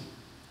stewardship.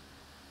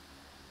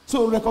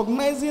 So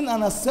recognizing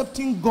and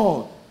accepting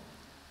God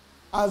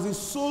as the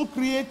sole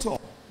creator,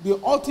 the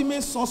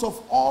ultimate source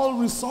of all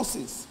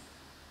resources,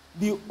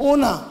 the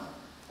owner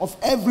of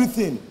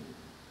everything,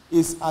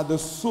 is at the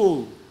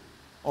soul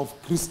of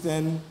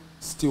Christian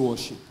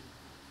stewardship.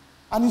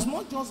 And it's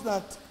not just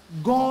that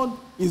God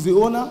is the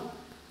owner.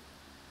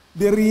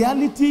 The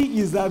reality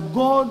is that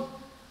God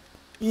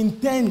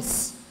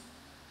intends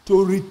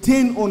to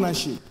retain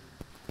ownership.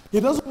 He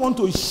doesn't want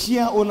to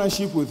share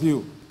ownership with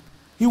you.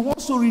 He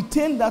wants to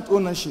retain that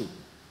ownership.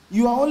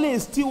 You are only a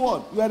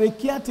steward. You are a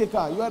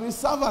caretaker. You are a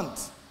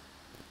servant.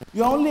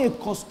 You are only a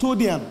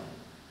custodian.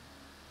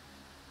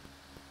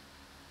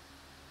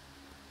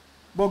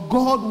 But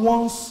God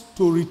wants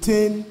to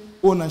retain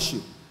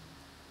ownership.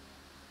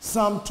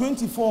 Psalm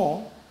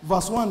 24,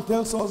 verse 1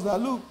 tells us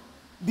that, look,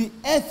 the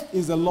earth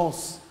is the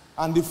Lord's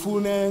and the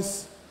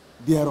fullness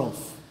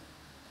thereof.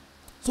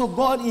 So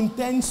God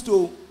intends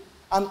to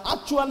and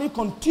actually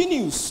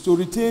continues to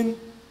retain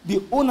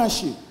the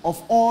ownership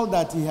of all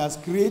that he has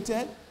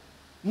created,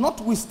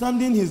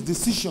 notwithstanding his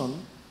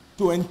decision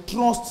to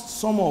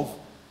entrust some of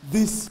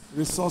these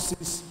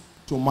resources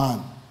to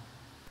man.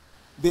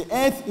 The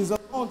earth is the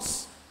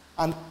Lord's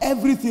and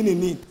everything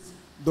in it,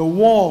 the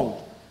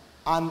world,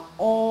 and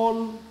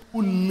all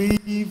who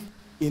live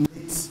in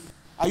it.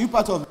 Are you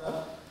part of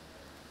that?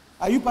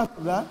 Are you part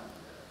of that?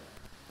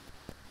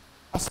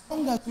 As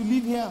long as you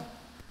live here,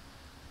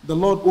 the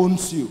Lord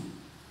owns you.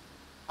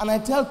 And I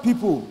tell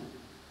people,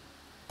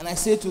 and I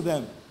say to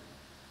them,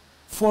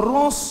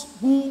 for us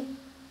who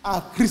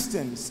are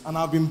Christians and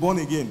have been born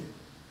again,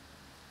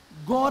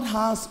 God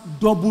has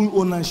double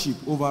ownership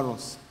over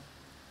us.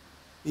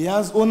 He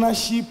has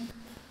ownership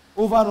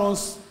over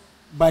us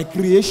by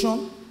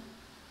creation.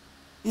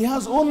 He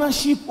has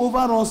ownership over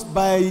us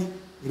by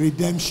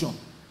redemption.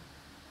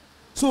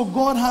 So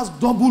God has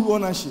double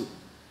ownership.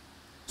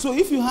 So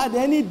if you had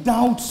any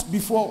doubts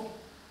before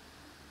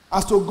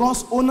as to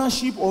God's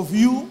ownership of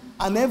you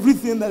and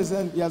everything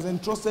that He has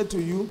entrusted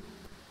to you,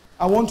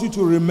 I want you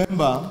to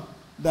remember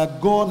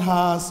that God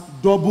has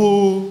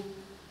double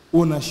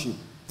ownership.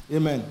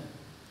 Amen.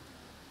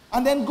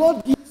 And then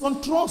God gives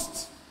on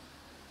trust.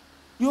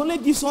 He only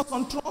gives us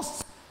on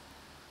trust.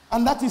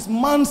 And that is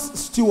man's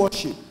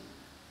stewardship.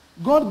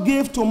 God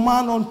gave to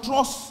man on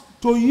trust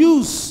to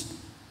use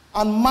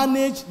and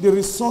manage the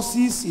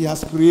resources He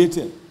has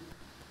created.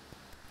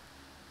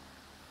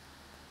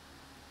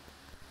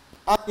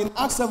 And in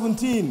Acts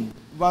 17,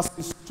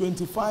 verses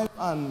 24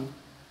 and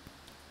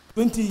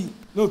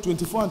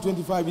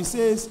 25, he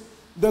says,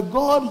 the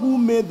God who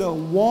made the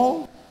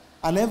world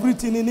and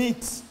everything in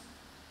it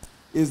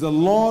is the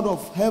Lord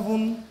of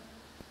heaven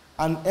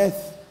and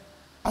earth,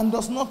 and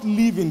does not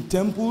live in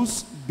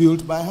temples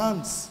built by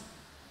hands.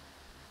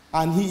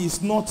 And He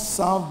is not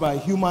served by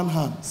human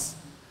hands,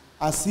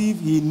 as if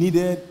He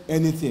needed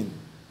anything,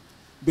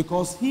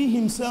 because He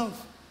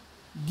Himself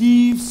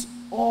gives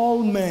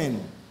all men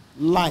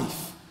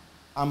life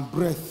and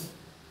breath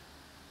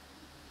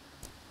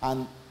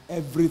and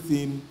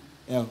everything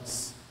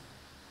else.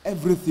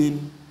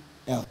 Everything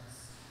else.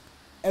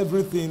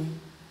 Everything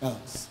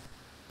else.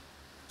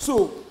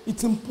 So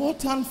it's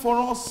important for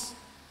us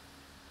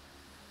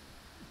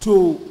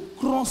to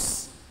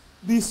cross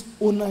this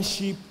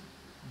ownership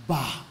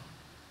bar.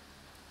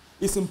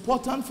 It's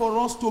important for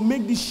us to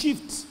make the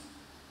shift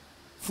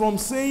from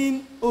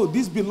saying, oh,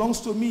 this belongs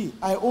to me,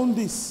 I own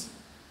this,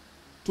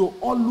 to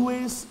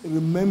always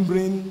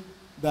remembering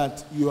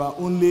that you are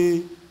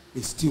only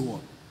a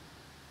steward.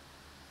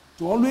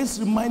 To always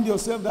remind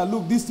yourself that,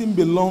 look, this thing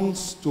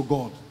belongs to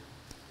God.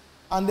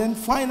 And then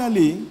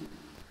finally,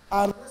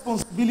 our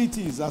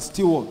responsibilities as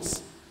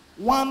stewards.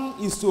 One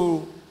is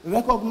to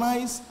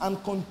recognize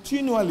and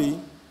continually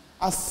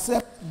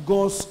accept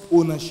God's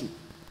ownership.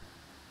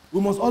 We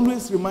must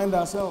always remind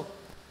ourselves,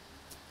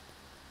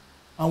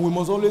 and we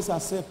must always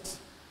accept.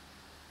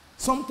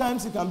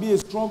 Sometimes it can be a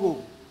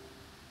struggle,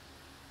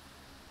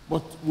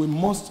 but we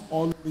must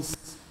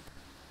always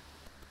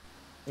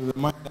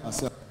remind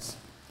ourselves.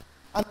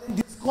 And then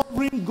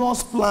discovering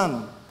God's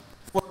plan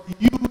for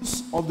the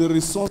use of the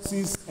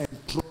resources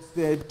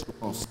entrusted to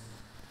us.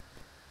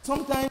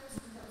 Sometimes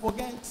we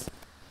forget,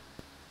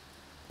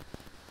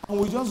 and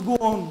we just go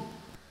on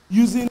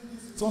using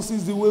these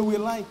resources the way we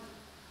like.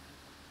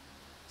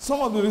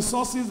 Some of the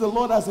resources the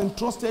Lord has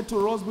entrusted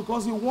to us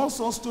because He wants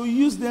us to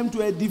use them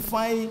to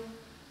edify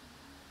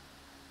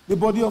the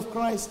body of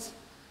Christ.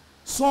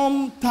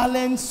 Some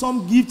talents,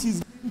 some gifts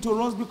He's given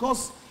to us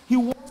because He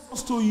wants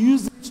us to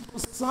use it to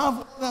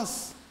serve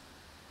others.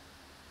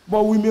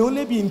 But we may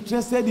only be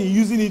interested in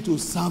using it to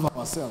serve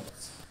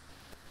ourselves.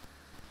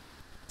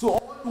 So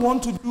all you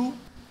want to do,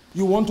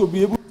 you want to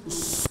be able to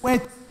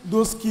sweat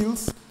those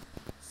skills,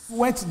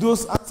 sweat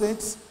those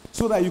assets,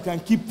 so that you can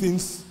keep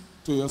things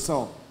to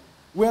yourself.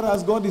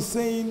 Whereas God is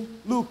saying,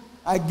 look,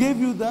 I gave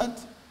you that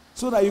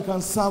so that you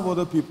can serve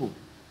other people.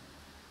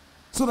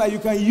 So that you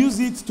can use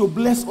it to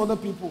bless other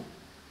people.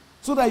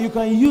 So that you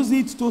can use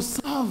it to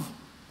serve.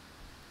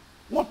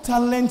 What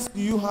talents do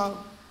you have?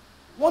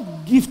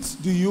 What gifts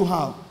do you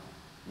have?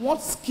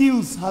 What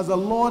skills has the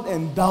Lord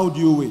endowed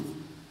you with?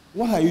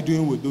 What are you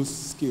doing with those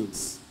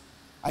skills?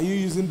 Are you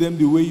using them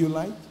the way you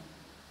like?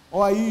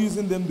 Or are you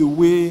using them the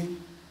way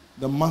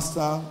the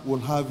Master will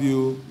have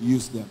you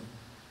use them?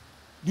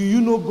 Do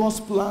you know God's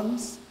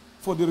plans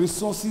for the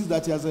resources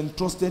that He has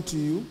entrusted to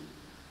you?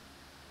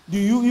 Do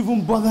you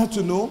even bother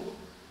to know?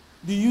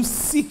 Do you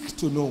seek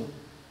to know?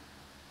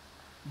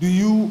 Do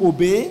you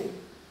obey,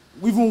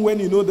 even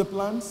when you know the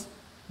plans?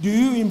 Do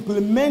you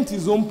implement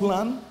His own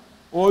plan,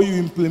 or you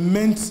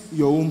implement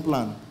your own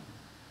plan?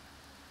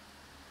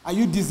 Are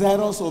you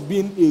desirous of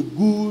being a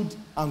good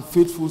and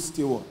faithful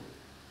steward?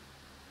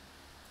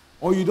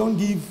 Or you don't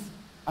give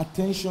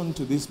attention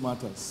to these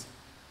matters?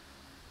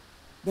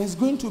 There's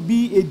going to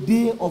be a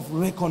day of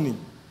reckoning.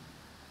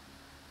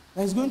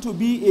 There's going to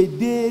be a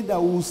day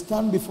that will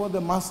stand before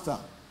the Master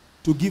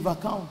to give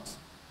account.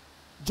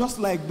 Just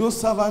like those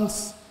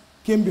servants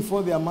came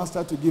before their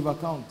master to give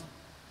account.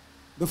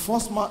 The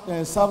first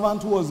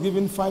servant who was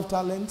given 5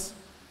 talents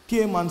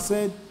came and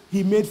said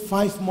he made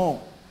 5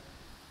 more.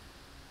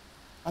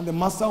 And the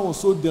master was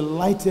so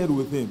delighted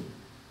with him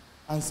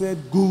and said,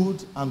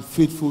 good and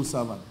faithful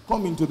servant,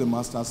 come into the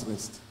master's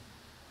rest.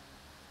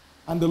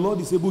 And the Lord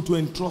is able to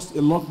entrust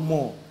a lot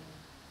more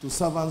to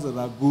servants that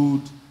are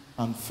good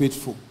and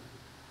faithful.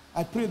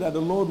 I pray that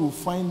the Lord will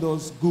find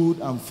us good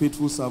and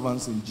faithful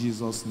servants in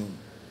Jesus' name.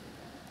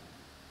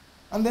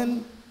 And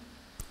then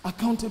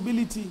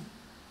accountability.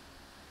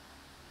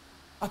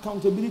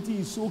 Accountability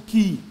is so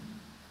key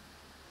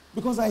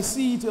because I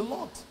see it a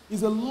lot.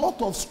 It's a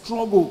lot of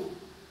struggle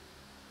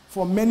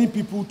for many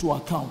people to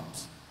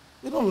account.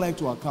 They don't like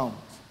to account.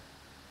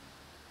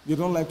 They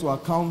don't like to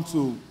account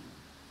to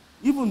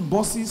even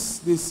bosses.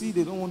 They see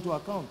they don't want to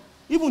account.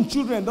 Even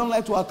children don't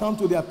like to account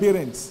to their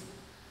parents.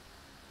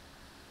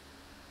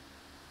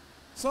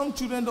 Some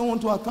children don't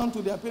want to account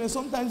to their parents.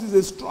 Sometimes it's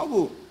a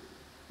struggle.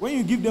 When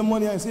you give them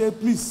money and say,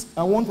 please,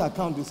 I want to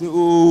account, they say,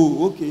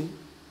 oh, okay.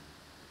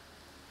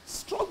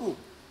 Struggle.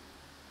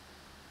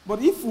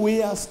 But if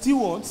we are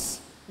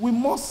stewards, we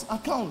must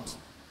account.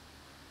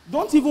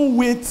 Don't even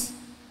wait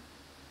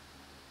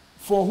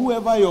for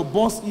whoever your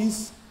boss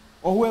is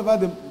or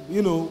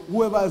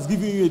whoever has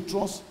given you a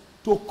trust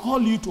to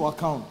call you to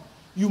account.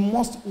 You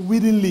must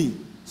willingly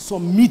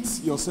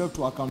submit yourself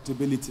to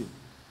accountability.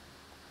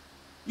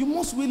 You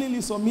must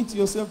willingly submit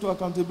yourself to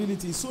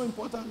accountability. It's so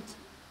important.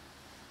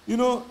 You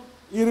know,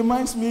 it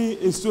reminds me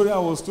a story I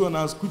was told, and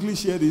I'll quickly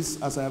share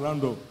this as I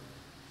round up.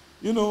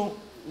 You know,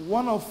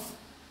 one of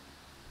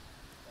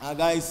our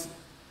guys,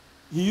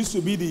 he used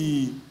to be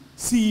the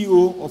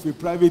CEO of a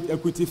private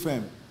equity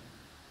firm.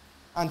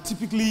 And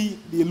typically,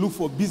 they look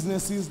for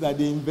businesses that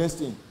they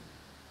invest in.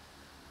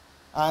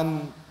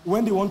 And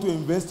when they want to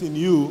invest in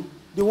you,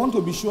 they want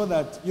to be sure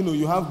that,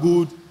 you have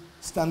good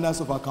standards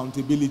of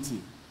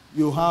accountability.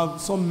 You have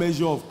some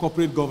measure of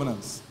corporate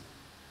governance.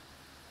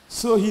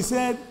 So he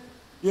said,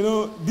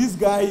 this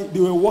guy, they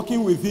were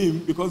working with him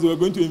because they were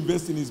going to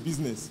invest in his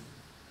business.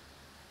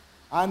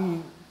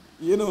 And,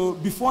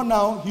 before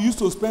now, he used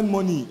to spend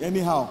money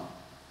anyhow.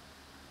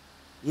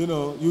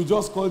 You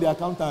just call the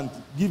accountant,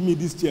 give me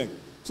this check.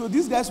 So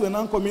these guys were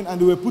now coming and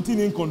they were putting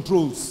in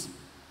controls.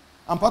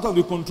 And part of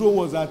the control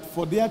was that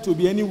for there to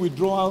be any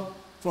withdrawal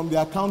from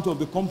the account of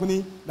the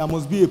company, there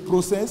must be a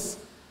process.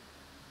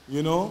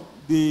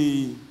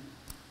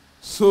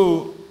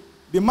 So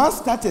the man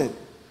started.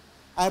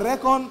 I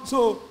reckon,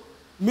 so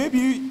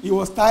maybe he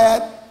was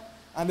tired,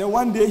 and then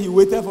one day he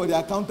waited for the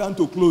accountant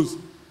to close.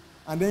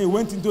 And then he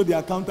went into the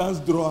accountant's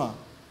drawer,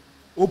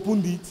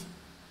 opened it,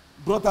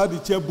 brought out the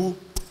checkbook,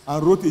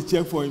 and wrote a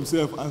check for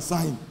himself and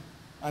signed.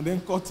 And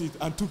then cut it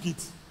and took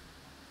it.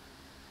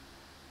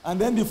 And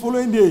then the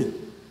following day,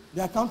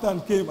 the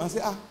accountant came and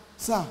said,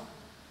 sir,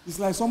 it's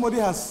like somebody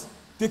has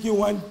taken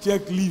one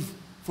check leaf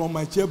from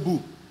my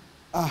checkbook.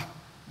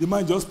 The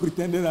man just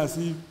pretended as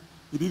if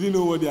he didn't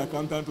know what the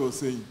accountant was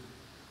saying.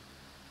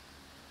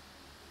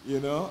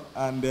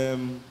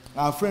 And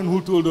our friend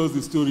who told us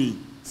the story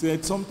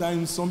said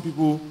sometimes some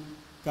people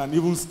can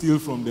even steal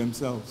from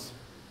themselves.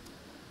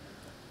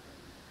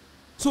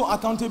 So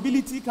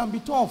accountability can be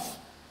tough.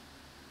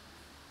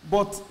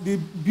 But the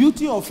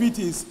beauty of it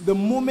is the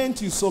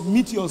moment you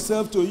submit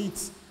yourself to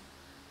it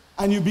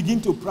and you begin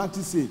to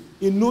practice it,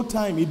 in no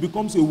time it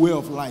becomes a way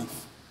of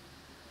life.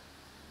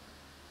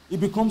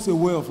 It becomes a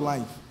way of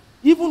life.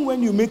 Even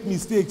when you make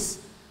mistakes,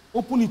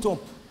 open it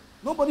up.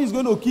 Nobody is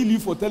going to kill you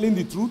for telling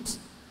the truth.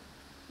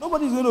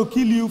 Nobody is going to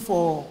kill you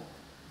for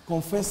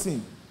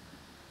confessing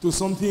to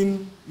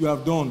something you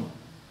have done.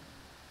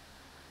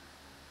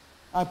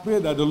 I pray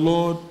that the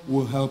Lord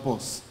will help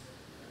us.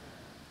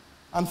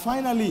 And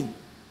finally,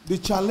 the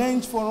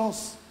challenge for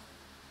us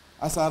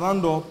as I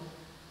round up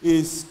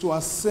is to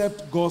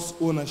accept God's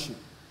ownership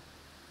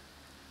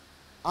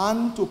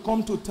and to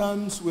come to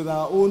terms with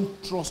our own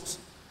trust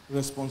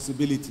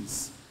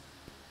responsibilities.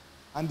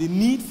 And the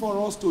need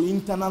for us to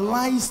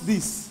internalize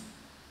this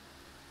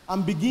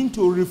and begin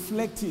to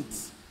reflect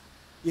it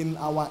in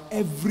our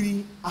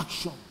every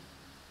action.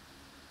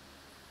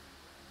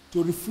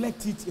 To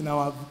reflect it in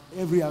our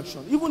every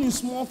action, even in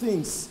small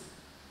things.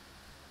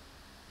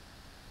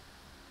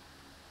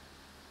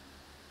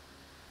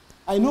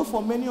 I know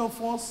for many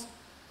of us,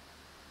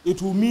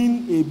 it will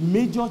mean a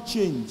major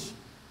change.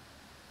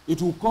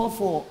 It will call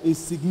for a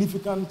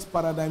significant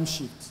paradigm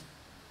shift.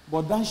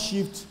 But that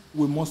shift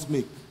we must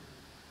make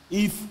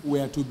if we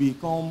are to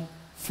become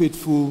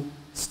faithful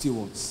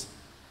stewards.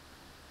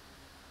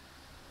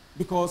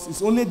 Because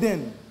it's only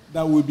then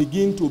that we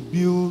begin to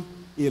build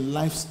a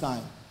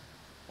lifestyle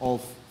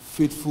of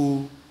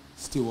faithful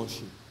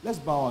stewardship. Let's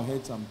bow our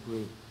heads and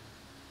pray.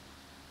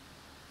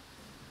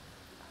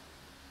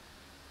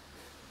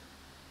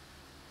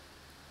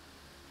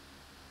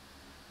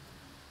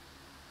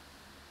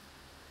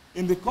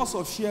 In the course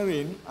of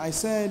sharing, I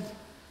said,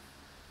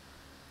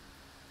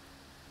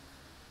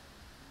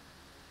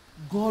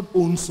 God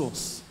owns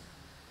us.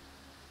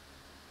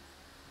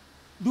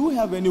 Do we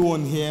have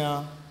anyone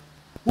here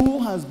who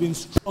has been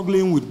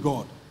struggling with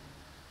God?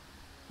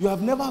 You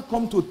have never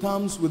come to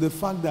terms with the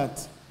fact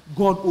that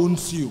God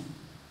owns you.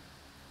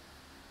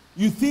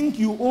 You think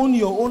you own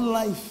your own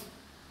life.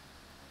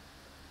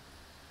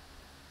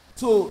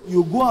 So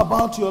you go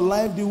about your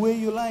life the way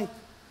you like.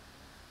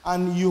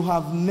 And you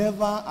have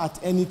never at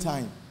any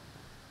time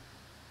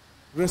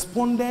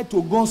responded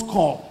to God's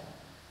call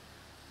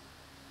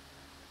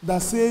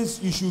that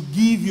says you should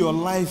give your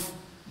life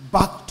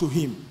back to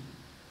him.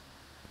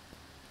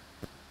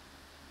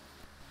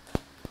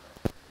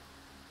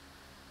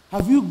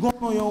 Have you gone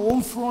on your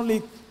own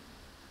frolic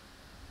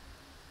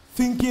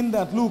thinking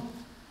that, look,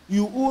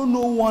 you owe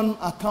no one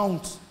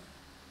account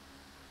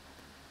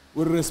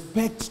with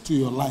respect to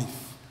your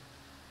life?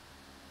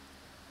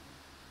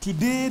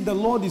 Today, the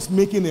Lord is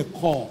making a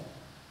call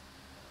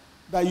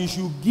that you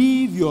should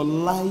give your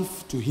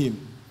life to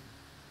him.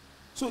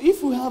 So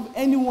if we have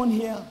anyone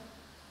here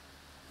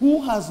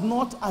who has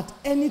not at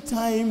any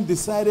time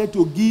decided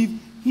to give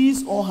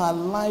his or her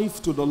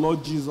life to the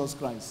Lord Jesus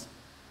Christ,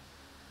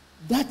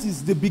 that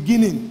is the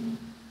beginning.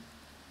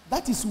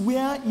 That is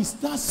where it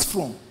starts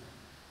from.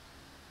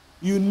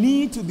 You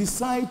need to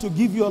decide to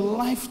give your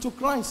life to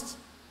Christ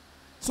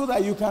so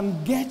that you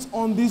can get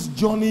on this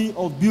journey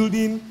of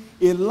building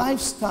a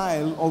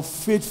lifestyle of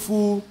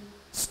faithful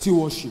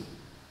stewardship.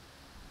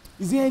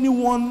 Is there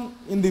anyone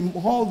in the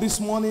hall this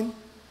morning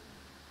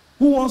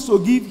who wants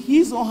to give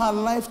his or her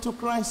life to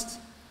Christ?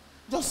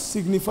 Just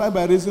signify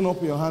by raising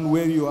up your hand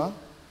where you are,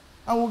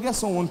 and we'll get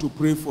someone to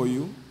pray for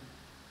you.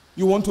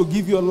 You want to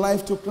give your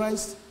life to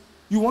Christ?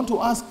 You want to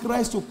ask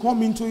Christ to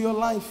come into your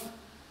life?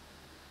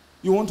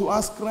 You want to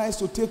ask Christ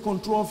to take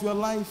control of your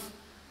life?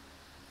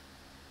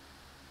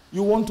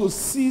 You want to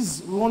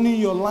cease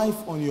running your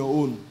life on your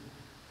own?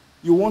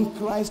 You want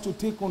Christ to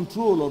take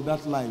control of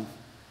that life?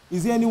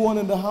 Is there anyone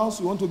in the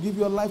house you want to give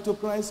your life to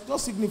Christ?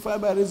 Just signify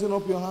by raising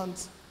up your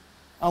hands,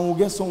 and we'll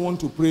get someone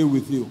to pray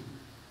with you.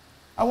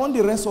 I want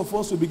the rest of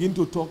us to begin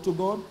to talk to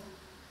God.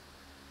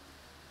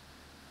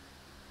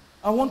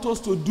 I want us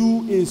to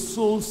do a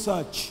soul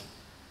search.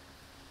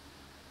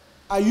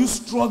 Are you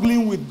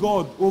struggling with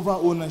God over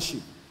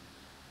ownership?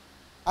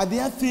 Are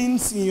there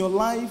things in your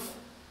life,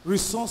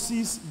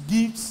 resources,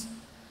 gifts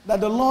that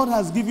the Lord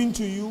has given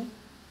to you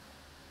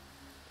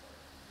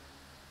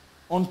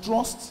on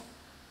trust?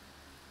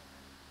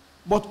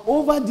 But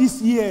over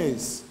these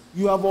years,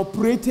 you have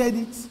operated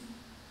it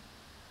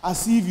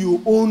as if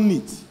you own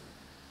it,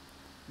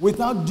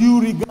 without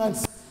due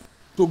regards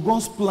to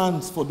God's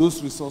plans for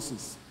those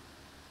resources.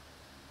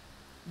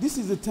 This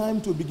is the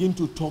time to begin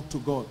to talk to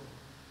God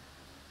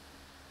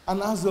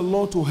and ask the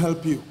Lord to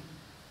help you.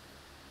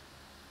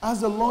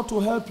 Ask the Lord to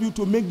help you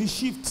to make the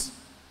shift.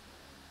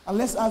 And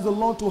let's ask the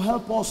Lord to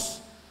help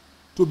us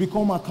to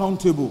become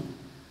accountable.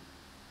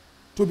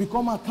 To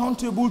become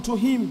accountable to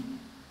him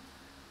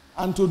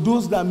and to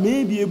those that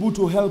may be able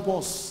to help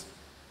us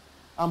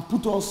and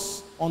put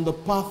us on the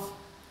path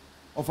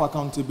of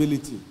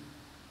accountability.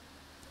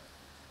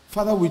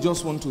 Father, we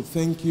just want to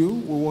thank you.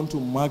 We want to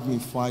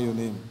magnify your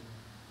name.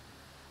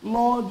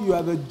 Lord, you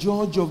are the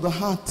judge of the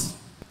heart,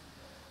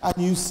 and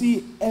you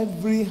see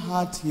every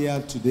heart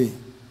here today.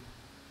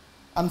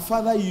 And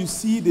Father, you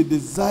see the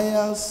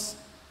desires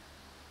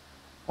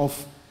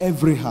of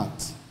every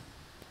heart.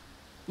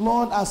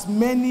 Lord, as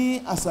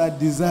many as are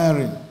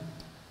desiring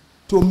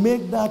to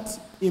make that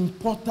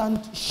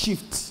important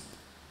shift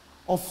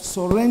of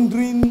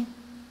surrendering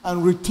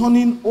and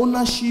returning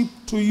ownership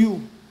to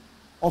you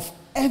of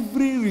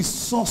every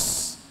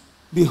resource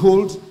they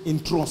hold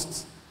in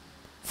trust,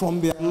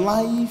 from their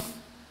life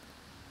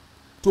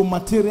to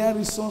material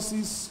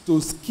resources, to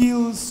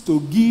skills, to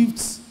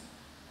gifts.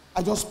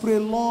 I just pray,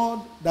 Lord,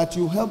 that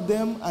you help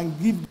them and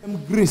give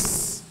them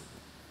grace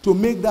to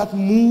make that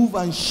move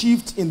and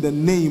shift in the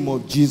name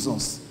of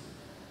Jesus.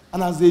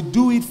 And as they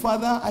do it,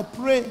 Father, I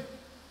pray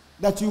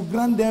that you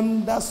grant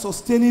them that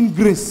sustaining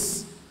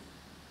grace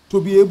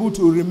to be able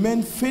to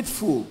remain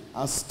faithful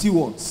as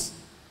stewards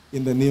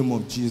in the name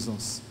of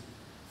Jesus.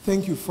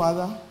 Thank you,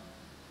 Father.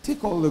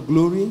 Take all the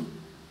glory.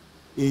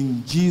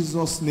 In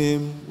Jesus'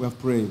 name we have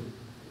prayed.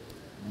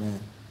 Amen.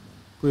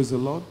 Praise the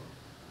Lord.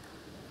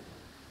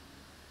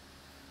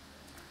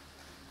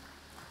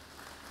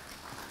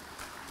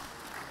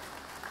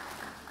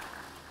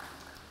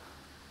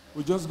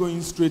 We're just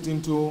going straight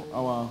into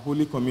our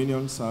Holy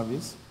Communion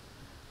service.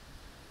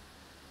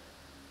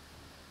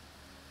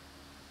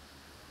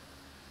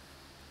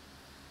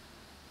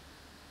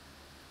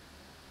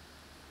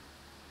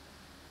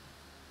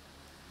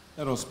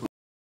 Let us pray.